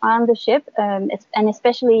students on the ship, and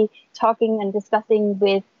especially talking and discussing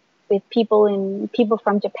with people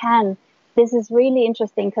from Japan, this is really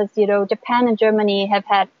interesting because, Japan and Germany have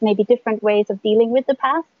had maybe different ways of dealing with the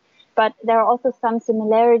past, but there are also some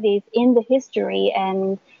similarities in the history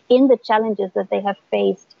and in the challenges that they have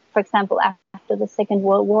faced, for example, after the Second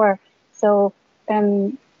World War. So,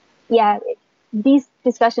 these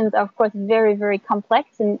discussions are, of course, very, very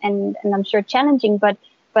complex and I'm sure challenging, but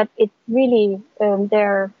it's really,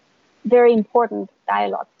 they're very important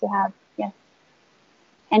dialogues to have. Yes.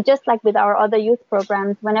 And just like with our other youth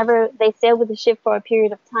programs, whenever they sail with the ship for a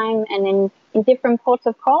period of time and in different ports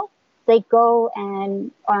of call, they go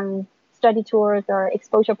and on study tours or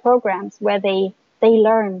exposure programs where they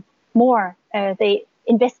learn more. They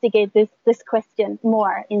investigate this question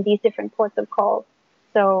more in these different ports of call.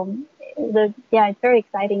 So it's very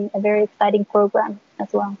exciting, a very exciting program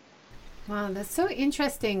as well. Wow, that's so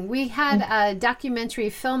interesting. We had a documentary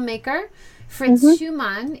filmmaker, Fritz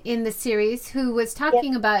Schumann, in the series, who was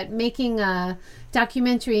talking about making a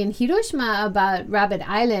documentary in Hiroshima about Rabbit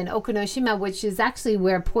Island, Okunoshima, which is actually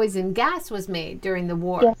where poison gas was made during the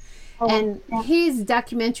war. Yes. And his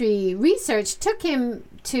documentary research took him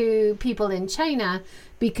to people in China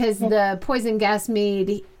because the poison gas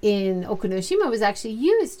made in Okunoshima was actually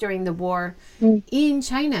used during the war in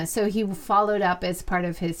China. So he followed up as part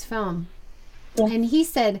of his film. And he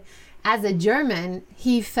said, as a German,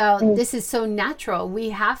 he felt this is so natural. We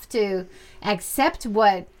have to accept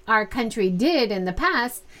what our country did in the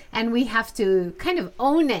past, and we have to kind of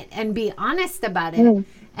own it and be honest about it.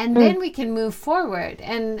 And then we can move forward.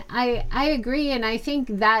 And I agree. And I think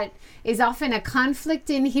that is often a conflict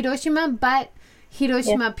in Hiroshima, but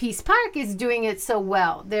Hiroshima Peace Park is doing it so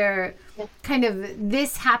well. They're kind of,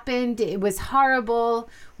 this happened, it was horrible,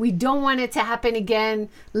 we don't want it to happen again,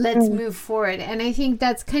 let's move forward. And I think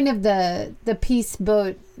that's kind of the peace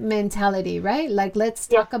boat mentality, right? Like, let's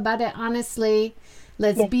talk about it honestly,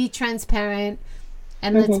 let's be transparent,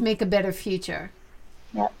 and let's make a better future.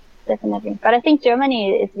 Yeah, definitely. But I think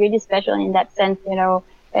Germany is really special in that sense, you know.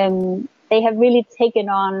 They have really taken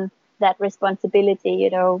on that responsibility, you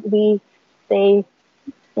know.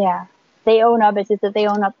 They own up, as you said, they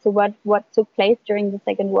own up to what took place during the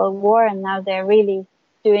Second World War, and now they're really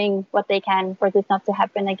doing what they can for this not to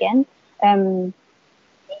happen again.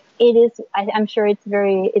 It is, I'm sure it's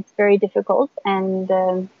very difficult,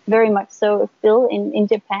 and very much so still in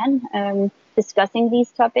Japan, discussing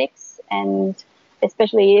these topics, and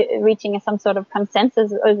especially reaching some sort of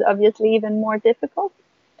consensus is obviously even more difficult.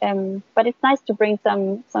 But it's nice to bring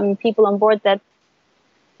some people on board that,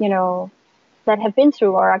 you know, that have been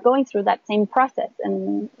through or are going through that same process.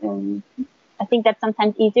 And I think that's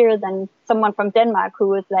sometimes easier than someone from Denmark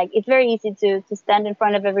who is like, it's very easy to stand in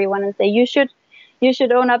front of everyone and say, you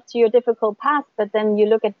should own up to your difficult past. But then you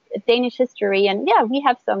look at Danish history, and we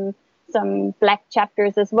have some black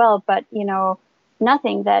chapters as well, but, you know,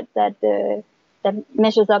 nothing that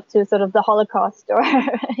measures up to sort of the Holocaust or,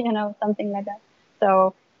 you know, something like that.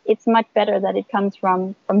 So it's much better that it comes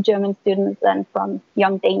from German students than from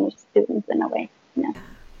young Danish students in a way. Yeah.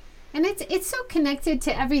 And it's so connected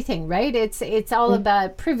to everything, right? It's all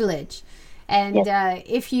about privilege. And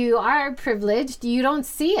if you are privileged, you don't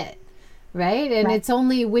see it, right? And it's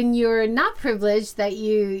only when you're not privileged that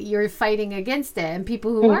you're fighting against it. And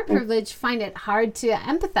people who are privileged find it hard to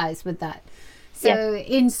empathize with that. So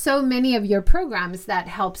in so many of your programs, that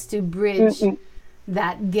helps to bridge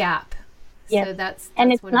that gap. Yes. So that's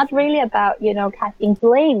and it's not really about, you know, casting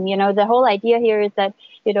blame. You know, the whole idea here is that,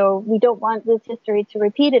 you know, we don't want this history to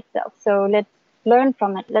repeat itself. So let's learn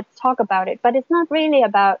from it. Let's talk about it. But it's not really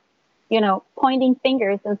about, you know, pointing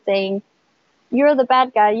fingers and saying, you're the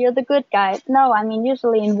bad guy, you're the good guy. No, I mean,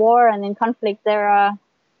 usually in war and in conflict, there are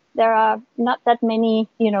not that many,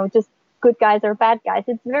 you know, just good guys or bad guys.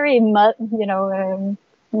 It's very,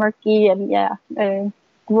 murky and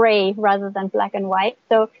gray rather than black and white.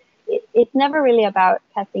 So it's never really about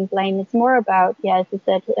casting blame. It's more about, as you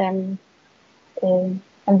said,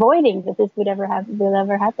 avoiding that this will ever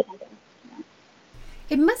happen again. Yeah.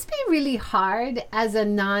 It must be really hard as a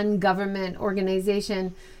non-government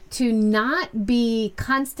organization to not be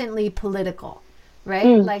constantly political, right?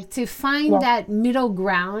 Like to find that middle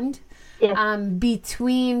ground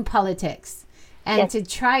between politics and to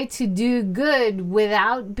try to do good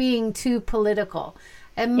without being too political.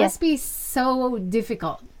 It must be so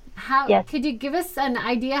difficult. How could you give us an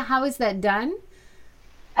idea? How is that done?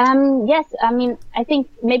 Yes, I mean, I think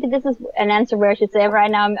maybe this is an answer where I should say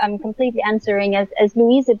right now I'm completely answering as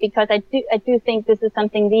Louise, because I do think this is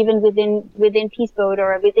something even within Peace Boat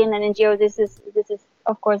or within an NGO. This is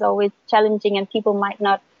of course always challenging, and people might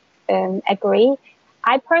not agree.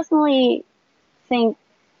 I personally think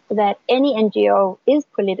that any NGO is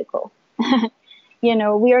political. You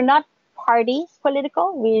know, we are not party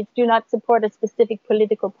political. We do not support a specific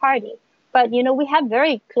political party, but, you know, we have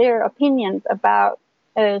very clear opinions about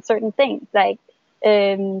certain things. Like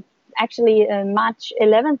actually, March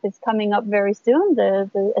 11th is coming up very soon. As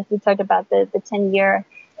we talked about the 10-year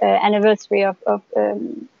anniversary of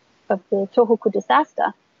the Tohoku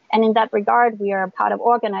disaster. And in that regard, we are part of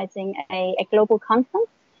organizing a global conference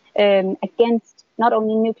against not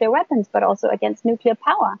only nuclear weapons, but also against nuclear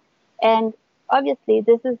power. And obviously,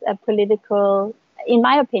 this is a political, in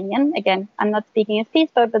my opinion, again, I'm not speaking as Peace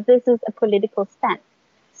Boat, but this is a political stance.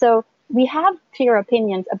 So we have clear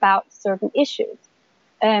opinions about certain issues.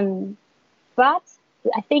 But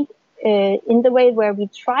I think in the way where we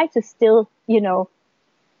try to still,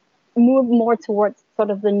 move more towards sort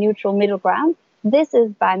of the neutral middle ground, this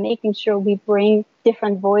is by making sure we bring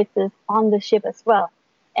different voices on the ship as well.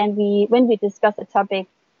 And when we discuss a topic,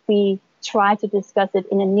 we try to discuss it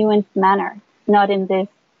in a nuanced manner, not in this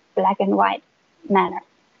black and white manner.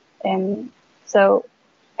 So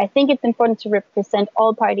I think it's important to represent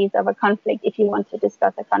all parties of a conflict if you want to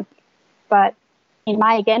discuss a conflict. But in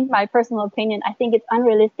my personal opinion, I think it's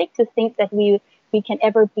unrealistic to think that we can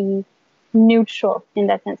ever be neutral in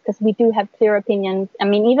that sense, because we do have clear opinions. I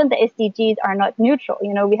mean, even the SDGs are not neutral.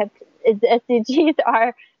 The SDGs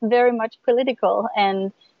are very much political,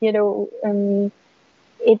 and it's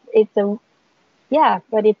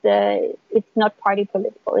not party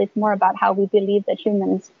political. It's more about how we believe that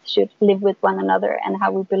humans should live with one another, and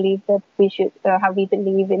how we believe that how we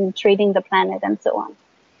believe in treating the planet and so on.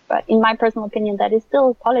 But in my personal opinion, that is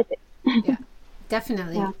still politics. Yeah,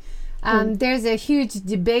 definitely. Yeah. There's a huge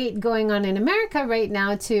debate going on in America right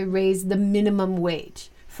now to raise the minimum wage,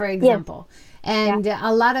 for example. Yes. And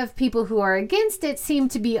a lot of people who are against it seem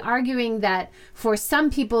to be arguing that for some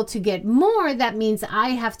people to get more, that means I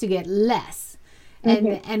have to get less,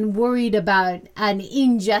 and worried about an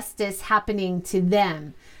injustice happening to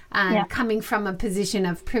them, coming from a position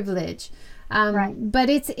of privilege. But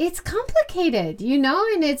it's complicated,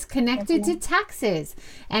 and it's connected to taxes,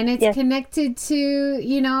 and it's connected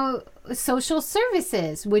to, social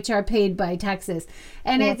services, which are paid by taxes.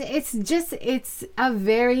 And it's a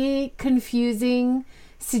very confusing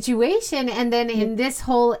situation. And then in this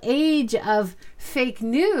whole age of fake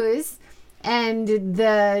news and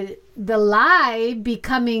the lie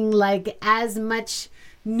becoming like as much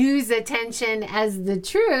news attention as the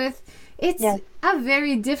truth, it's a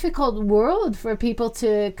very difficult world for people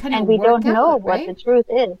to kind of work out. And we don't know what the truth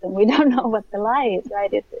is, and we don't know what the lie is,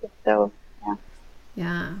 right? It's so,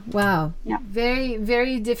 yeah. Wow. Yeah. Very,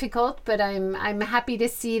 very difficult, but I'm happy to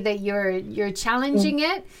see that you're challenging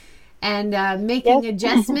it and making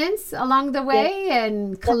adjustments along the way,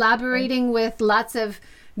 and collaborating with lots of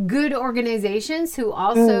good organizations who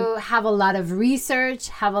also have a lot of research,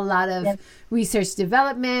 have a lot of research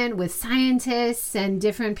development with scientists and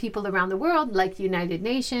different people around the world, like United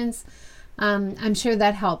Nations. I'm sure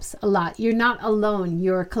that helps a lot. You're not alone.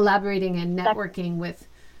 You're collaborating and networking with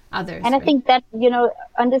others. And I think that,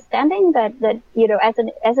 understanding that as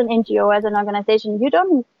an NGO, as an organization, you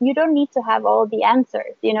don't need to have all the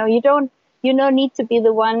answers. You don't need to be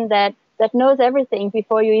the one that knows everything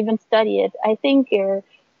before you even study it. I think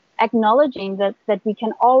acknowledging that we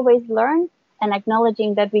can always learn, and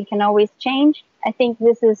acknowledging that we can always change, I think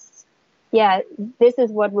this is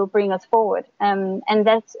what will bring us forward. And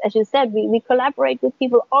that's, as you said, we collaborate with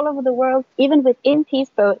people all over the world, even within Peace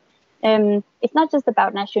Boat. It's not just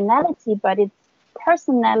about nationality, but it's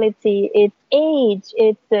personality, it's age,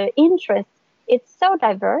 it's interest. It's so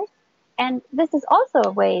diverse. And this is also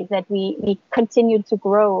a way that we continue to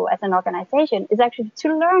grow as an organization, is actually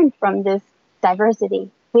to learn from this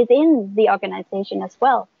diversity within the organization as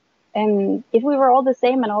well. If we were all the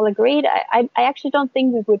same and all agreed, I actually don't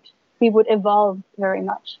think we would evolve very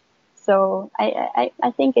much. So I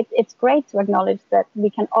think it's great to acknowledge that we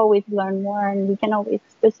can always learn more, and we can always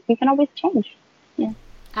change. Yeah.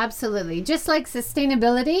 Absolutely. Just like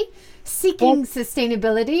sustainability, seeking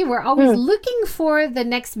sustainability, we're always looking for the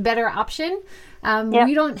next better option.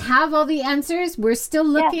 We don't have all the answers. We're still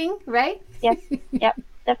looking, right? Yes. Yep.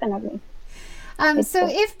 Definitely. So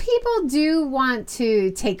if people do want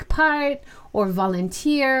to take part or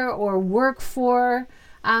volunteer or work for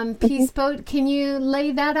Peace Boat, can you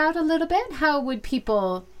lay that out a little bit? How would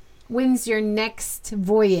people, when's your next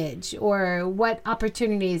voyage, or what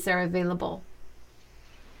opportunities are available?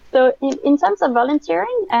 So in terms of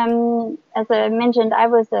volunteering, as I mentioned, I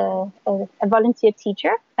was a volunteer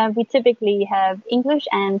teacher. We typically have English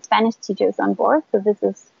and Spanish teachers on board. So this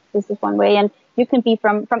is one way. And you can be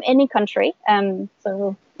from any country. That's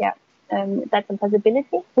a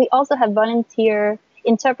possibility. We also have volunteer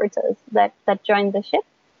interpreters that join the ship.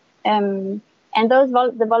 And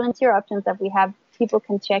the volunteer options that we have, people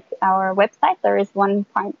can check our website. There is one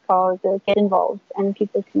point called Get Involved, and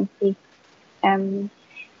people can see.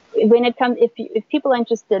 When it comes, if people are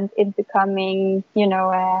interested in becoming,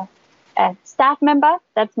 a staff member,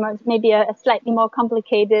 that's maybe a slightly more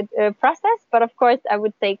complicated process. But of course, I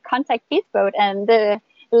would say contact Peaceboat and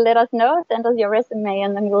let us know, send us your resume,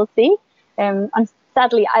 and then we'll see.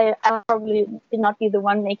 Sadly, I'll probably not be the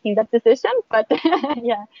one making that decision, but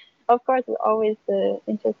yeah, of course, we're always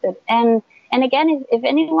interested. And again, if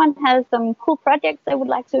anyone has some cool projects they would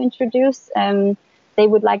like to introduce, they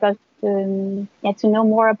would like us to know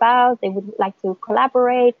more about, they would like to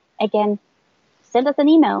collaborate, again, send us an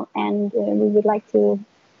email, and we would love to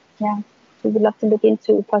look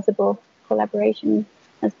into possible collaboration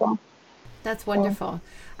as well. That's wonderful.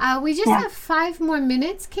 We just have 5 more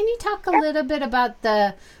minutes. Can you talk a little bit about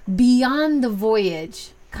the beyond the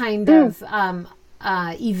voyage kind of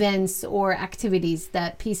events or activities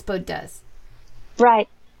that Peaceboat does? Right.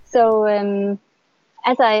 So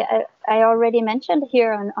as I already mentioned,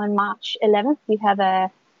 here on March 11th, we have a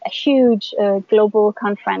huge global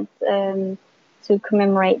conference to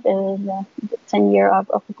commemorate the 10 year of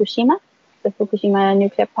Fukushima, the Fukushima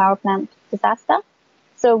nuclear power plant disaster.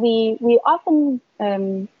 So we often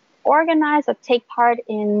organize or take part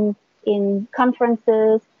in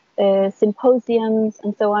conferences, symposiums,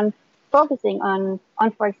 and so on, focusing on,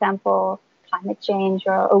 for example, climate change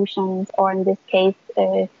or oceans, or in this case,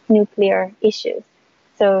 nuclear issues.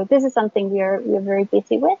 So this is something we're very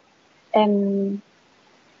busy with. Then,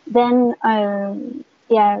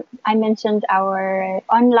 I mentioned our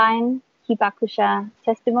online Hibakusha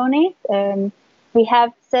testimonies. We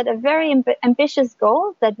have set a very ambitious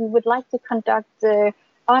goal that we would like to conduct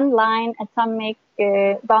online atomic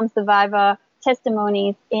bomb survivor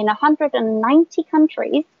testimonies in 190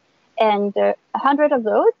 countries, and 100 of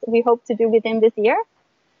those we hope to do within this year.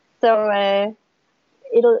 So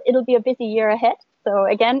it'll be a busy year ahead. So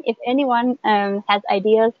again, if anyone has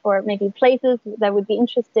ideas for maybe places that would be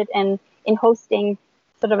interested in hosting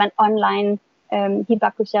sort of an online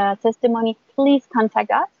Hibakusha testimony, please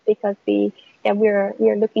contact us, because we're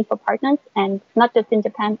looking for partners, and not just in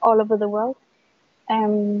Japan, all over the world.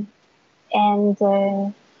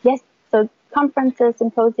 Yes, so conferences,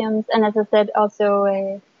 symposiums, and as I said,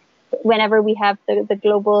 also whenever we have the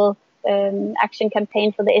global action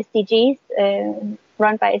campaign for the SDGs,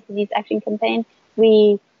 run by SDGs Action Campaign,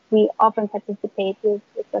 we often participate with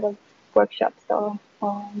sort of workshops or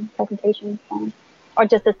presentations, or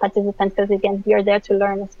just as participants, because again, we are there to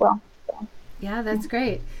learn as well. So, yeah, that's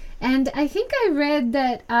great. And I think I read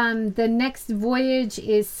that the next voyage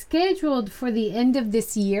is scheduled for the end of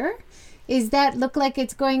this year. Is that look like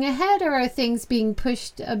it's going ahead, or are things being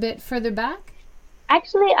pushed a bit further back?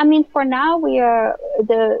 Actually, I mean, for now we are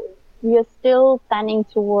still planning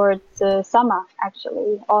towards summer,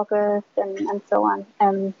 actually, August and so on.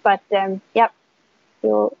 But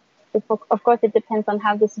of course, it depends on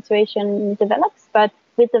how the situation develops. But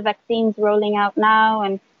with the vaccines rolling out now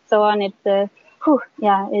and so on, it's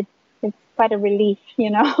quite a relief,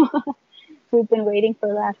 We've been waiting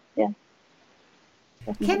for that. Yeah.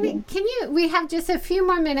 Can you? We have just a few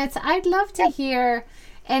more minutes. I'd love to hear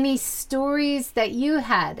any stories that you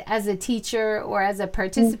had as a teacher or as a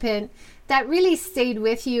participant that really stayed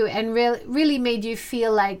with you and really made you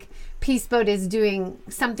feel like Peaceboat is doing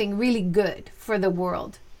something really good for the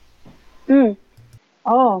world.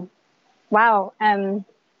 Oh, wow.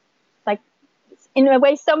 Like, in a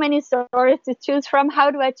way, so many stories to choose from.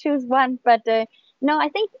 How do I choose one? But no, I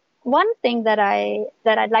think one thing that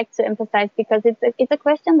I'd like to emphasize, because it's a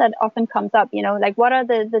question that often comes up, like, what are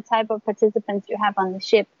the type of participants you have on the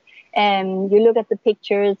ship? And you look at the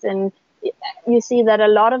pictures and you see that a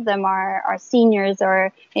lot of them are seniors,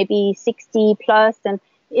 or maybe 60 plus, and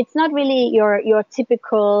it's not really your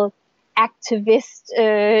typical activist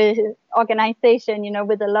organization,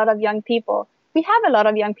 with a lot of young people. We have a lot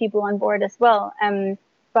of young people on board as well,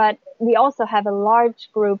 but we also have a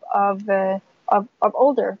large group of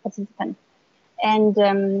older participants.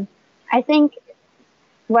 And I think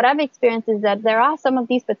what I've experienced is that there are some of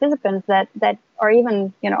these participants that or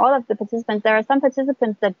even, all of the participants, there are some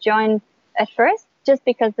participants that join at first just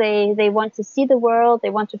because they want to see the world, they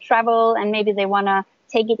want to travel, and maybe they want to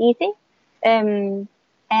take it easy. And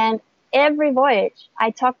every voyage,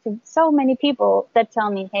 I talk to so many people that tell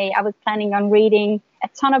me, hey, I was planning on reading a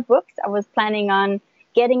ton of books. I was planning on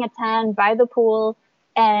getting a tan by the pool,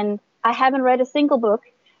 and I haven't read a single book.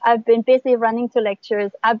 I've been busy running to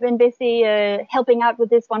lectures. I've been busy helping out with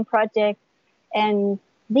this one project. And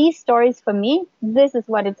these stories, for me, this is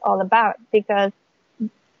what it's all about. Because,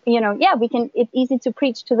 it's easy to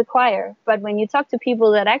preach to the choir. But when you talk to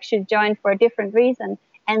people that actually joined for a different reason,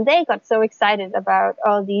 and they got so excited about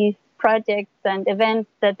all these projects and events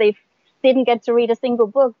that they didn't get to read a single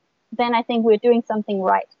book, then I think we're doing something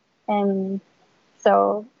right. And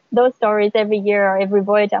so those stories every year or every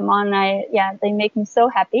voyage I'm on, they make me so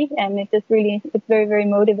happy, and it's very, very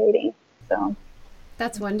motivating. So.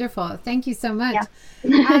 That's wonderful. Thank you so much.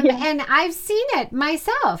 Yeah. And I've seen it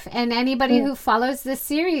myself, and anybody who follows this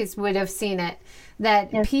series would have seen it,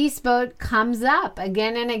 that Peace Boat comes up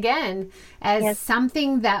again and again as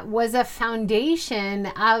something that was a foundation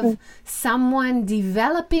of someone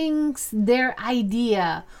developing their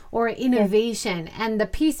idea or innovation. And the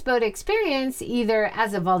Peace Boat experience, either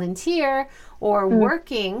as a volunteer or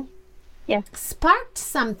working, sparked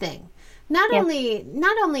something. Not only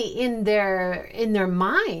in their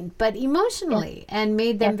mind, but emotionally, and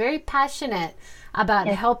made them very passionate about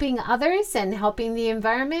helping others and helping the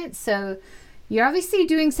environment. So you're obviously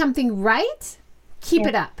doing something right. Keep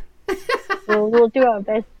it up. We'll do our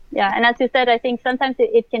best. Yeah, and as you said, I think sometimes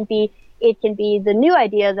it can be the new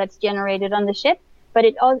idea that's generated on the ship, but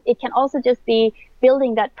it can also just be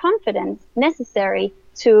building that confidence necessary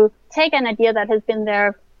to take an idea that has been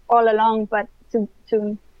there all along, but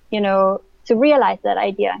to realize that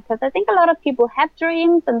idea. Because I think a lot of people have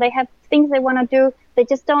dreams and they have things they want to do. They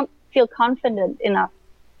just don't feel confident enough.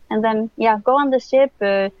 And then, go on the ship,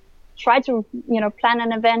 try to, plan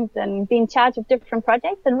an event and be in charge of different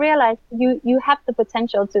projects, and realize you have the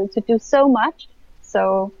potential to do so much.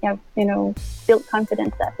 So, build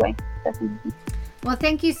confidence that way. Definitely. Well,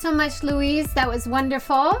 thank you so much, Louise. That was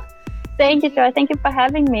wonderful. Thank you, Joy. Thank you for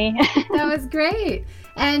having me. That was great.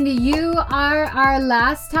 And you are our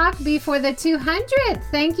last talk before the 200th.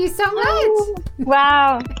 Thank you so much. Oh,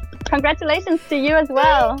 wow. Congratulations to you as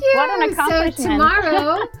well. Thank you. What an accomplishment. So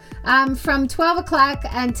tomorrow, from 12 o'clock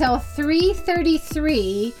until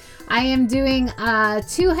 3:33, I am doing a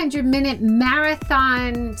 200-minute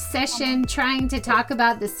marathon session trying to talk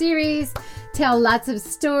about the series, tell lots of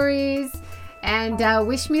stories, and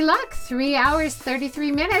wish me luck. 3 hours,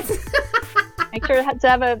 33 minutes. Make sure to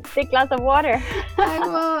have a big glass of water. I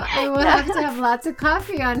will have to have lots of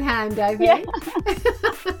coffee on hand, I think.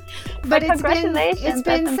 Yeah. But congratulations. It's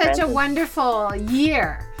been such a wonderful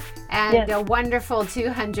year and a wonderful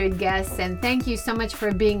 200 guests. And thank you so much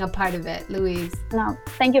for being a part of it, Louise. No,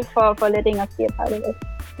 thank you for letting us be a part of it.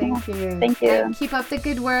 Thank you. Thank you. And keep up the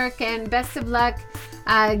good work, and best of luck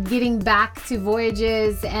getting back to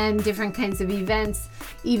voyages and different kinds of events,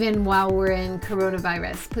 even while we're in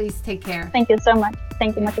coronavirus. Please take care. Thank you so much.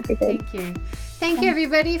 Thank you, much appreciated. Thank you. Thank you,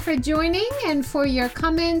 everybody, for joining and for your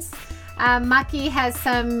comments. Maki has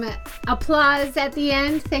some applause at the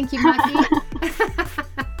end. Thank you, Maki.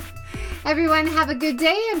 Everyone, have a good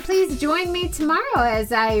day, and please join me tomorrow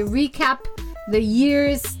as I recap the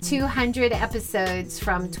year's 200 episodes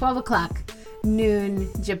from 12 o'clock noon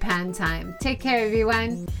Japan time. Take care,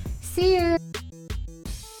 everyone. See you.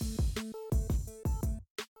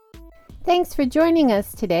 Thanks for joining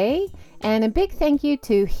us today, and a big thank you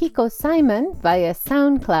to Hiko Simon via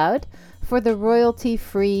SoundCloud for the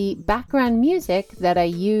royalty-free background music that I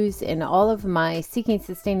use in all of my Seeking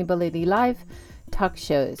Sustainability Live talk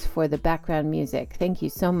shows for the background music. Thank you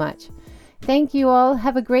so much. Thank you all.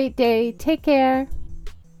 Have a great day. Take care.